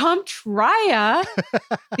 Come try ya.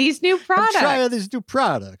 These new products. Come try ya these new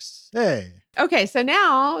products. Hey. Okay, so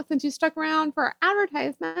now, since you stuck around for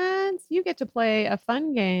advertisements, you get to play a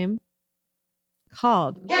fun game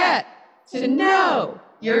called Get to Know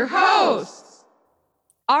Your Host.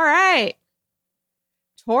 All right.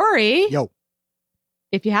 Tori, Yo.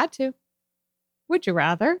 if you had to, would you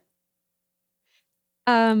rather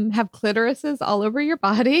have clitorises all over your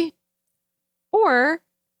body or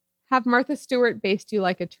have Martha Stewart baste you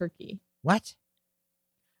like a turkey? What?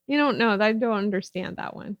 You don't know. I don't understand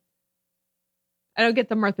that one. I don't get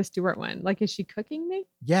the Martha Stewart one. Like, is she cooking me?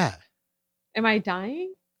 Yeah. Am I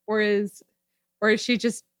dying? Or is she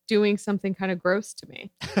just doing something kind of gross to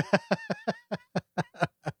me?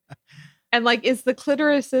 And like, is the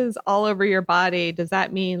clitorises all over your body? Does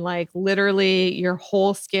that mean like literally your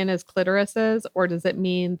whole skin is clitorises? Or does it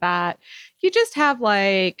mean that you just have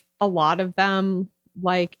like a lot of them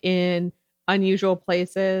like in unusual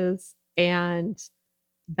places and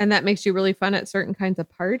that makes you really fun at certain kinds of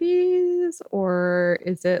parties? Or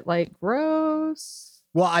is it like gross?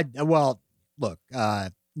 Well, look,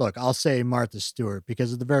 I'll say Martha Stewart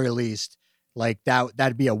because at the very least, like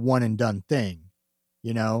that'd be a one and done thing,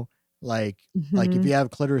 you know? Like if you have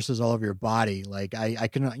clitorises all over your body, like I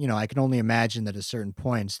can only imagine that at certain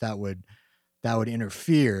points that would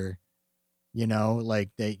interfere, you know, like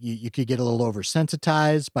that you could get a little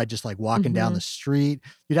oversensitized by just like walking down the street.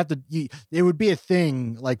 You'd have to, it would be a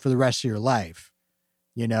thing like for the rest of your life,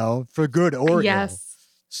 you know, for good or ill.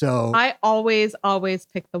 So I always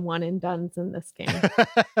pick the one and dones in this game.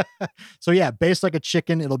 So yeah, based like a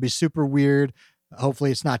chicken, it'll be super weird.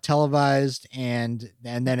 Hopefully it's not televised and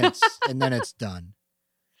then it's done.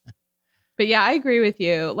 But yeah, I agree with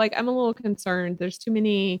you. Like, I'm a little concerned. There's too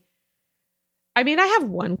many. I mean, I have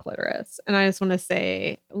one clitoris and I just want to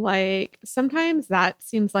say, like, sometimes that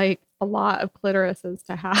seems like a lot of clitorises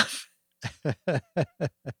to have.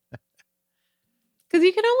 Because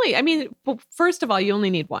you can only, I mean, first of all, you only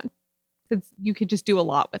need one. Because you could just do a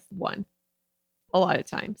lot with one a lot of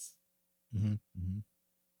times. Mm-hmm. Mm-hmm.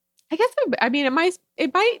 I guess, I mean,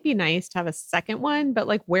 it might be nice to have a second one, but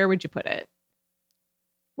like, where would you put it?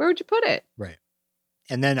 Where would you put it? Right.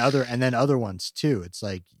 And then other ones too. It's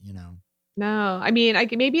like, No, I mean,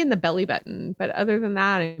 maybe in the belly button, but other than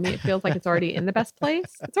that, I mean, it feels like it's already in the best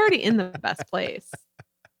place. It's already in the best place.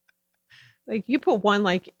 Like you put one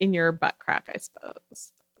like in your butt crack, I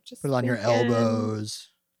suppose. Just put it on your elbows.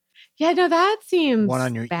 Yeah, no, that seems one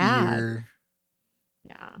on your bad. ear.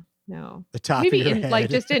 Yeah, no. The top maybe of your in, head. like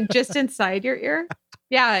just inside your ear.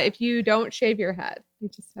 Yeah, if you don't shave your head, you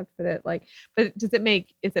just have to put it like. But is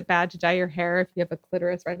it bad to dye your hair if you have a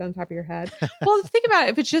clitoris right on top of your head? Well, think about it.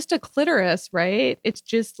 If it's just a clitoris, right? It's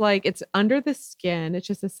just like it's under the skin. It's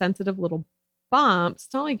just a sensitive little bump. It's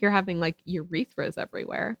not like you're having like urethras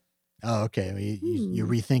everywhere. Oh, okay. You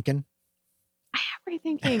rethinking? I am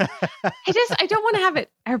rethinking. I don't want to have it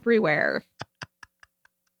everywhere.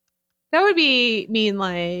 That would mean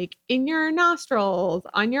like in your nostrils,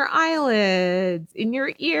 on your eyelids, in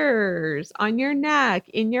your ears, on your neck,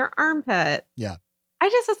 in your armpit. Yeah.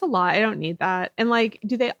 That's a lot. I don't need that. And like,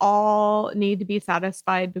 do they all need to be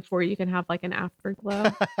satisfied before you can have like an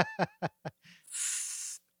afterglow?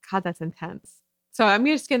 God, that's intense. So I'm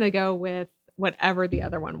just going to go with whatever the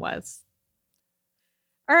other one was.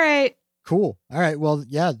 All right. Cool. All right. Well,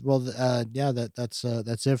 yeah. Well,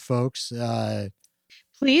 that's it, folks.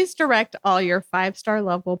 Please direct all your 5-star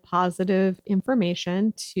level positive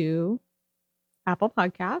information to Apple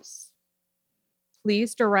Podcasts.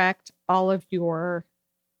 Please direct all of your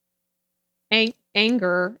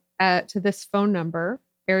anger to this phone number,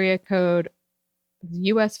 area code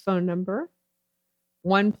US phone number,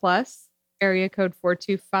 1+ area code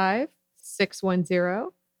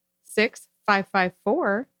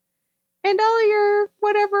 425-610-6554, and all your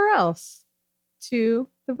whatever else to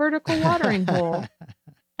the vertical watering hole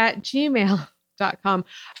at gmail.com.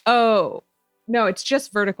 Oh, no, it's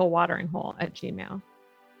just vertical watering hole at Gmail.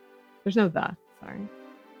 There's no the, sorry.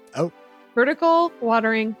 Oh. Vertical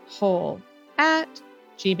watering hole at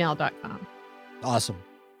gmail.com. Awesome.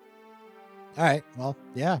 All right. Well,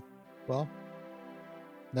 yeah. Well,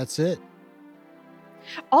 that's it.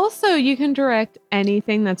 Also, you can direct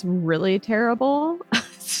anything that's really terrible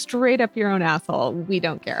straight up your own asshole. We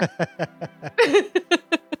don't care.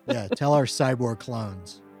 Yeah. Tell our cyborg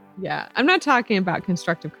clones. Yeah. I'm not talking about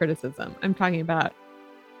constructive criticism. I'm talking about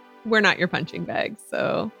we're not your punching bag.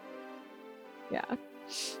 So, yeah.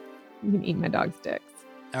 You can eat my dog's dicks.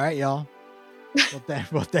 All right, y'all.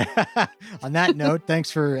 On that note, thanks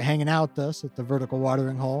for hanging out with us at the Vertical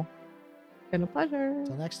Watering Hole. Been a pleasure.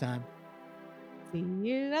 Until next time. See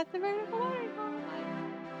you at the Vertical Watering Hole.